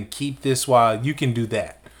go ahead and keep this while you can do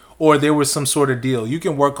that. Or there was some sort of deal. You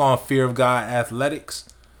can work on Fear of God athletics,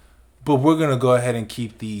 but we're gonna go ahead and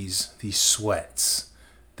keep these sweats,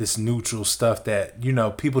 this neutral stuff that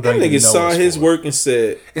people don't even know. Niggas saw his work and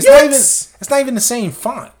said, it's not even the same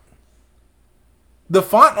font. The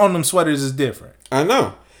font on them sweaters is different. I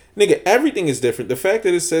know. Nigga, everything is different. The fact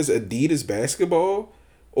that it says Adidas basketball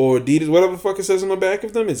or Adidas, whatever the fuck it says on the back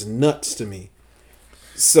of them, is nuts to me.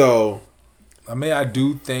 So, I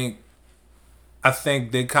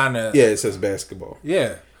think they kind of... Yeah, it says basketball.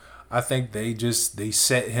 Yeah. I think they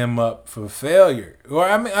set him up for failure. Or,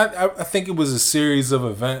 I think it was a series of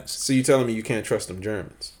events. So you telling me you can't trust them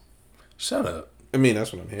Germans? Shut up.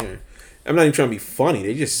 That's what I'm hearing. I'm not even trying to be funny.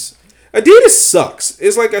 Adidas sucks.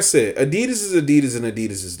 It's like I said, Adidas is Adidas and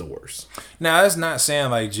Adidas is the worst. Now, that's not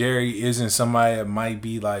saying like Jerry isn't somebody that might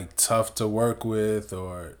be like tough to work with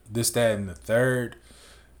or this, that, and the third.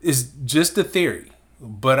 It's just a theory.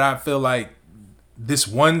 But I feel like this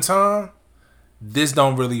one time, this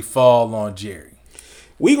don't really fall on Jerry.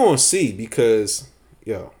 We gonna see because,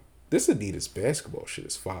 this Adidas basketball shit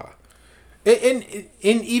is fire. And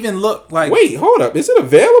even look like... Wait, hold up. Is it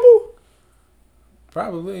available?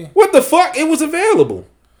 Probably. What the fuck? It was available.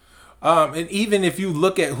 And even if you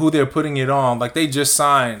look at who they're putting it on, like they just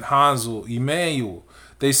signed Hansel, Emmanuel.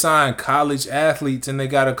 They signed college athletes and they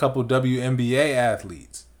got a couple WNBA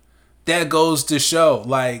athletes. That goes to show,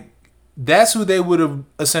 like, that's who they would have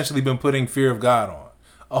essentially been putting Fear of God on.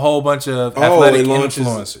 A whole bunch of athletic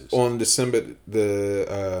influencers. On December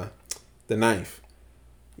the 9th.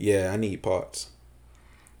 Yeah, I need parts.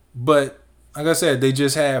 But like I said, they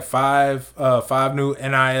just had five new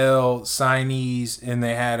NIL signees, and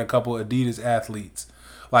they had a couple Adidas athletes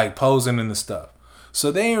like posing in the stuff.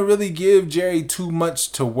 So they didn't really give Jerry too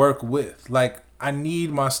much to work with. Like, I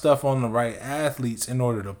need my stuff on the right athletes in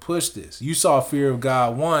order to push this. You saw Fear of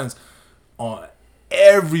God ones on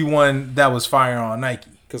everyone that was firing on Nike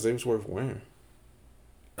because they was worth wearing.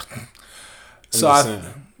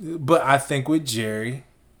 But I think with Jerry.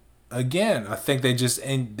 Again, I think they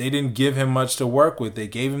didn't give him much to work with. They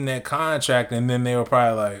gave him that contract, and then they were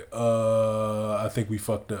probably like, I think we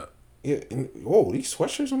fucked up. Yeah. Whoa, these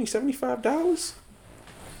sweatshirts only $75?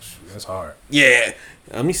 That's hard. Yeah.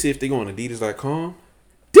 Let me see if they go on Adidas.com.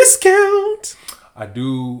 Discount.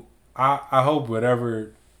 I hope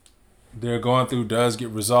whatever they're going through does get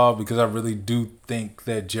resolved, because I really do think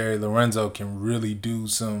that Jerry Lorenzo can really do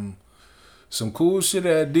some cool shit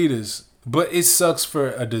at Adidas. But it sucks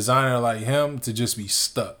for a designer like him to just be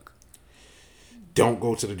stuck. Don't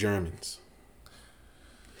go to the Germans.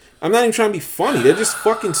 I'm not even trying to be funny. They're just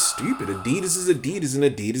fucking stupid. Adidas is Adidas, and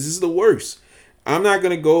Adidas is the worst. I'm not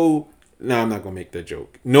going to go I'm not gonna make that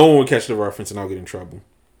joke. No one will catch the reference, and I'll get in trouble.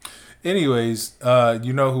 Anyways,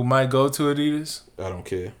 you know who might go to Adidas? I don't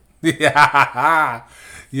care. Yeah,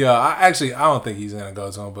 I don't think he's gonna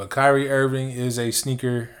go to him. But Kyrie Irving is a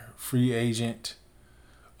sneaker free agent.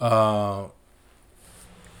 Now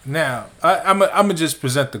I'm gonna just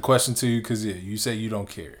present the question to you because you say you don't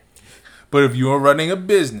care. But if you are running a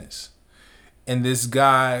business, and this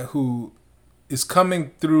guy who is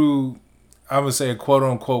coming through, I would say a quote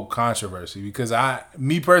unquote controversy, because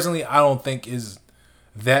me personally, I don't think is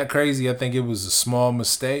that crazy. I think it was a small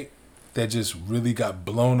mistake that just really got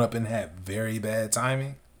blown up and had very bad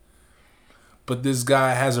timing. But this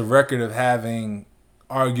guy has a record of having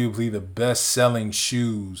arguably the best-selling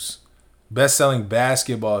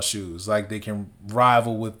basketball shoes. Like, they can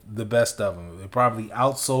rival with the best of them. They probably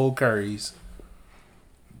outsold Curry's,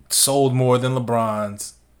 sold more than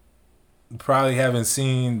LeBron's. Probably haven't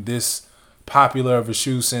seen this popular of a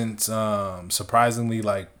shoe since, surprisingly,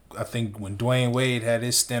 like, I think when Dwayne Wade had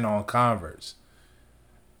his stint on Converse.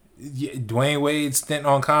 Dwayne Wade's stint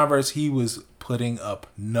on Converse, he was putting up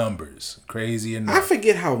numbers. Crazy enough. I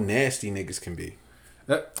forget how nasty niggas can be.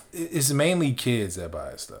 It's mainly kids that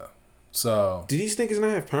buy stuff. So, do these niggas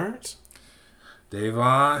not have parents?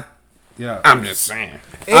 Davon, yeah. I'm just saying.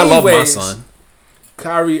 Anyways, I love my son.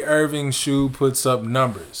 Kyrie Irving's shoe puts up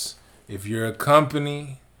numbers. If you're a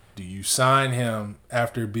company, do you sign him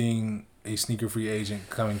after being a sneaker free agent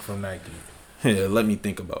coming from Nike? Yeah, let me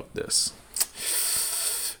think about this.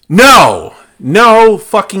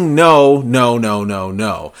 Fucking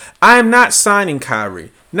no. I am not signing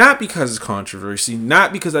Kyrie. Not because it's controversy.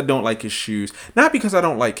 Not because I don't like his shoes. Not because I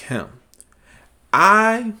don't like him.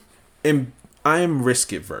 I am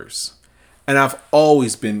risk adverse. And I've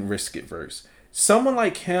always been risk adverse. Someone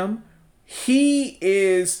like him,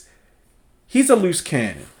 he's a loose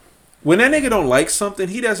cannon. When that nigga don't like something,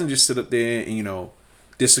 he doesn't just sit up there and,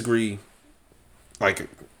 disagree like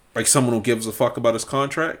someone who gives a fuck about his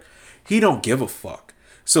contract. He don't give a fuck.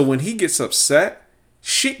 So when he gets upset,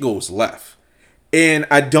 shit goes left. And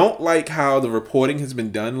I don't like how the reporting has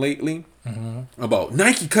been done lately about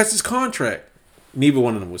Nike cuts his contract. Neither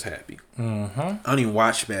one of them was happy. I don't even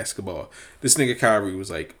watch basketball. This nigga Kyrie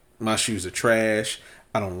was like, my shoes are trash.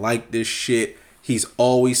 I don't like this shit. He's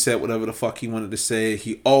always said whatever the fuck he wanted to say.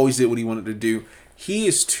 He always did what he wanted to do. He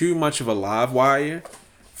is too much of a live wire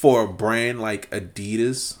for a brand like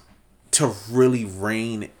Adidas to really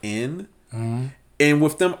rein in. And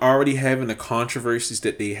with them already having the controversies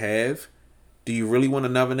that they have, do you really want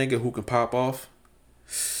another nigga who can pop off?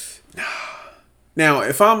 Now,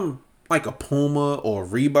 if I'm like a Puma or a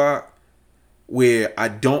Reebok, where I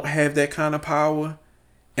don't have that kind of power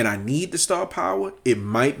and I need the star power, it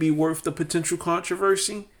might be worth the potential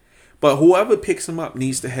controversy. But whoever picks him up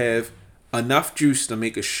needs to have enough juice to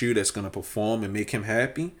make a shoe that's going to perform and make him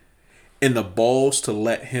happy, and the balls to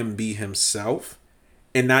let him be himself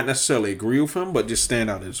and not necessarily agree with him, but just stand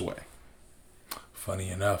out his way. Funny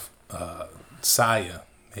enough, Saya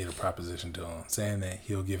made a proposition to him saying that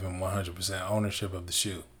he'll give him 100% ownership of the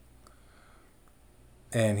shoe.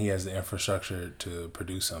 And he has the infrastructure to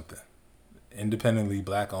produce something. Independently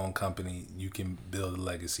black-owned company, you can build a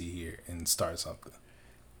legacy here and start something.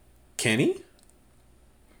 Can he?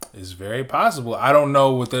 It's very possible. I don't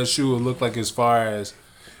know what that shoe will look like as far as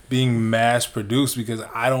being mass-produced, because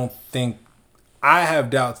I have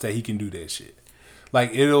doubts that he can do that shit.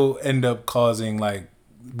 Like, it'll end up causing, like,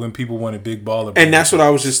 when people want a big baller. And that's what I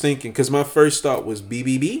was just thinking, because my first thought was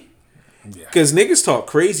BBB. Because niggas talk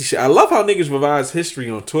crazy shit. I love how niggas revise history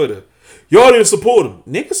on Twitter. Y'all didn't support him.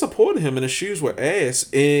 Niggas supported him and the shoes were ass.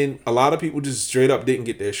 And a lot of people just straight up didn't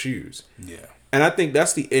get their shoes. Yeah. And I think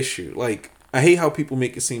that's the issue. Like, I hate how people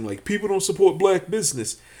make it seem like people don't support black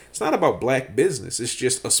business. It's not about black business. It's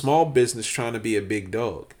just a small business trying to be a big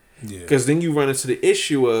dog. Yeah. Because then you run into the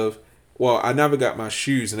issue of, well, I never got my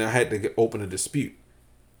shoes and I had to open a dispute.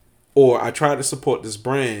 Or I tried to support this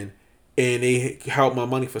brand and they held my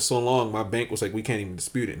money for so long, my bank was like, we can't even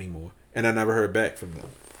dispute it anymore. And I never heard back from them.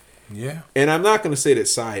 Yeah. And I'm not going to say that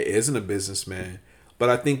Saya isn't a businessman, but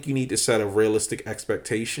I think you need to set a realistic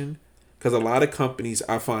expectation, because a lot of companies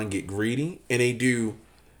I find get greedy and they do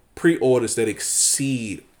pre-orders that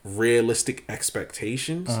exceed realistic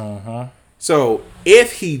expectations. So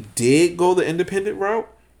if he did go the independent route,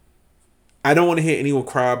 I don't want to hear anyone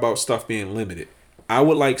cry about stuff being limited. I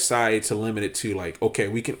would like Saya to limit it to like, okay,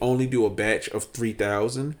 we can only do a batch of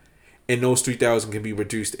 3,000 and those 3,000 can be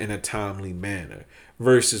reduced in a timely manner.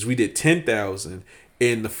 Versus we did 10,000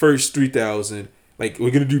 and the first 3,000, like we're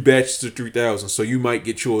going to do batches of 3,000. So you might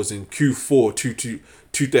get yours in Q4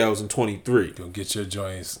 2023. Go get your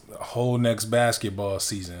joints the whole next basketball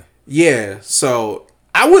season. Yeah, so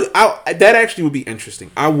that actually would be interesting.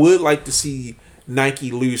 I would like to see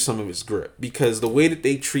Nike lose some of its grip because the way that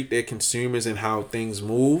they treat their consumers and how things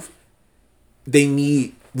move, we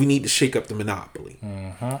need to shake up the monopoly.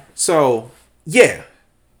 Mm-hmm. So yeah,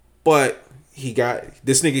 but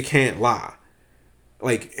this nigga can't lie.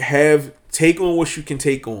 Like take on what you can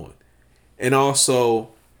take on, and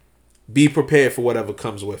also be prepared for whatever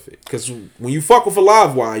comes with it. Because when you fuck with a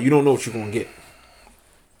live wire, you don't know what you're gonna get.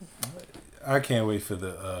 I can't wait for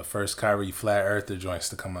the first Kyrie Flat Earther joints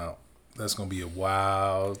to come out. That's gonna be a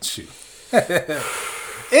wild shoot.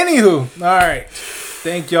 Anywho, all right.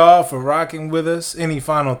 Thank y'all for rocking with us. Any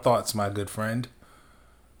final thoughts, my good friend?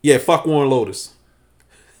 Yeah, fuck Warren Lotus.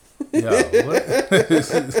 Yo, what?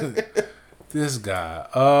 This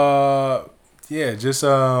guy. Yeah, just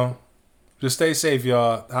stay safe,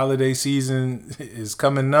 y'all. Holiday season is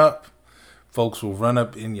coming up. Folks will run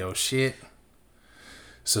up in your shit.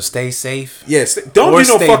 So stay safe. Yes, don't do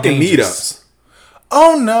no fucking meetups.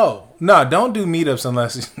 Oh no, don't do meetups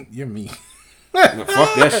unless you're me. No,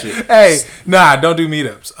 fuck that shit. Hey, nah, don't do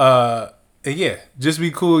meetups. Yeah, just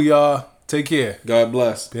be cool, y'all. Take care. God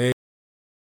bless. Peace.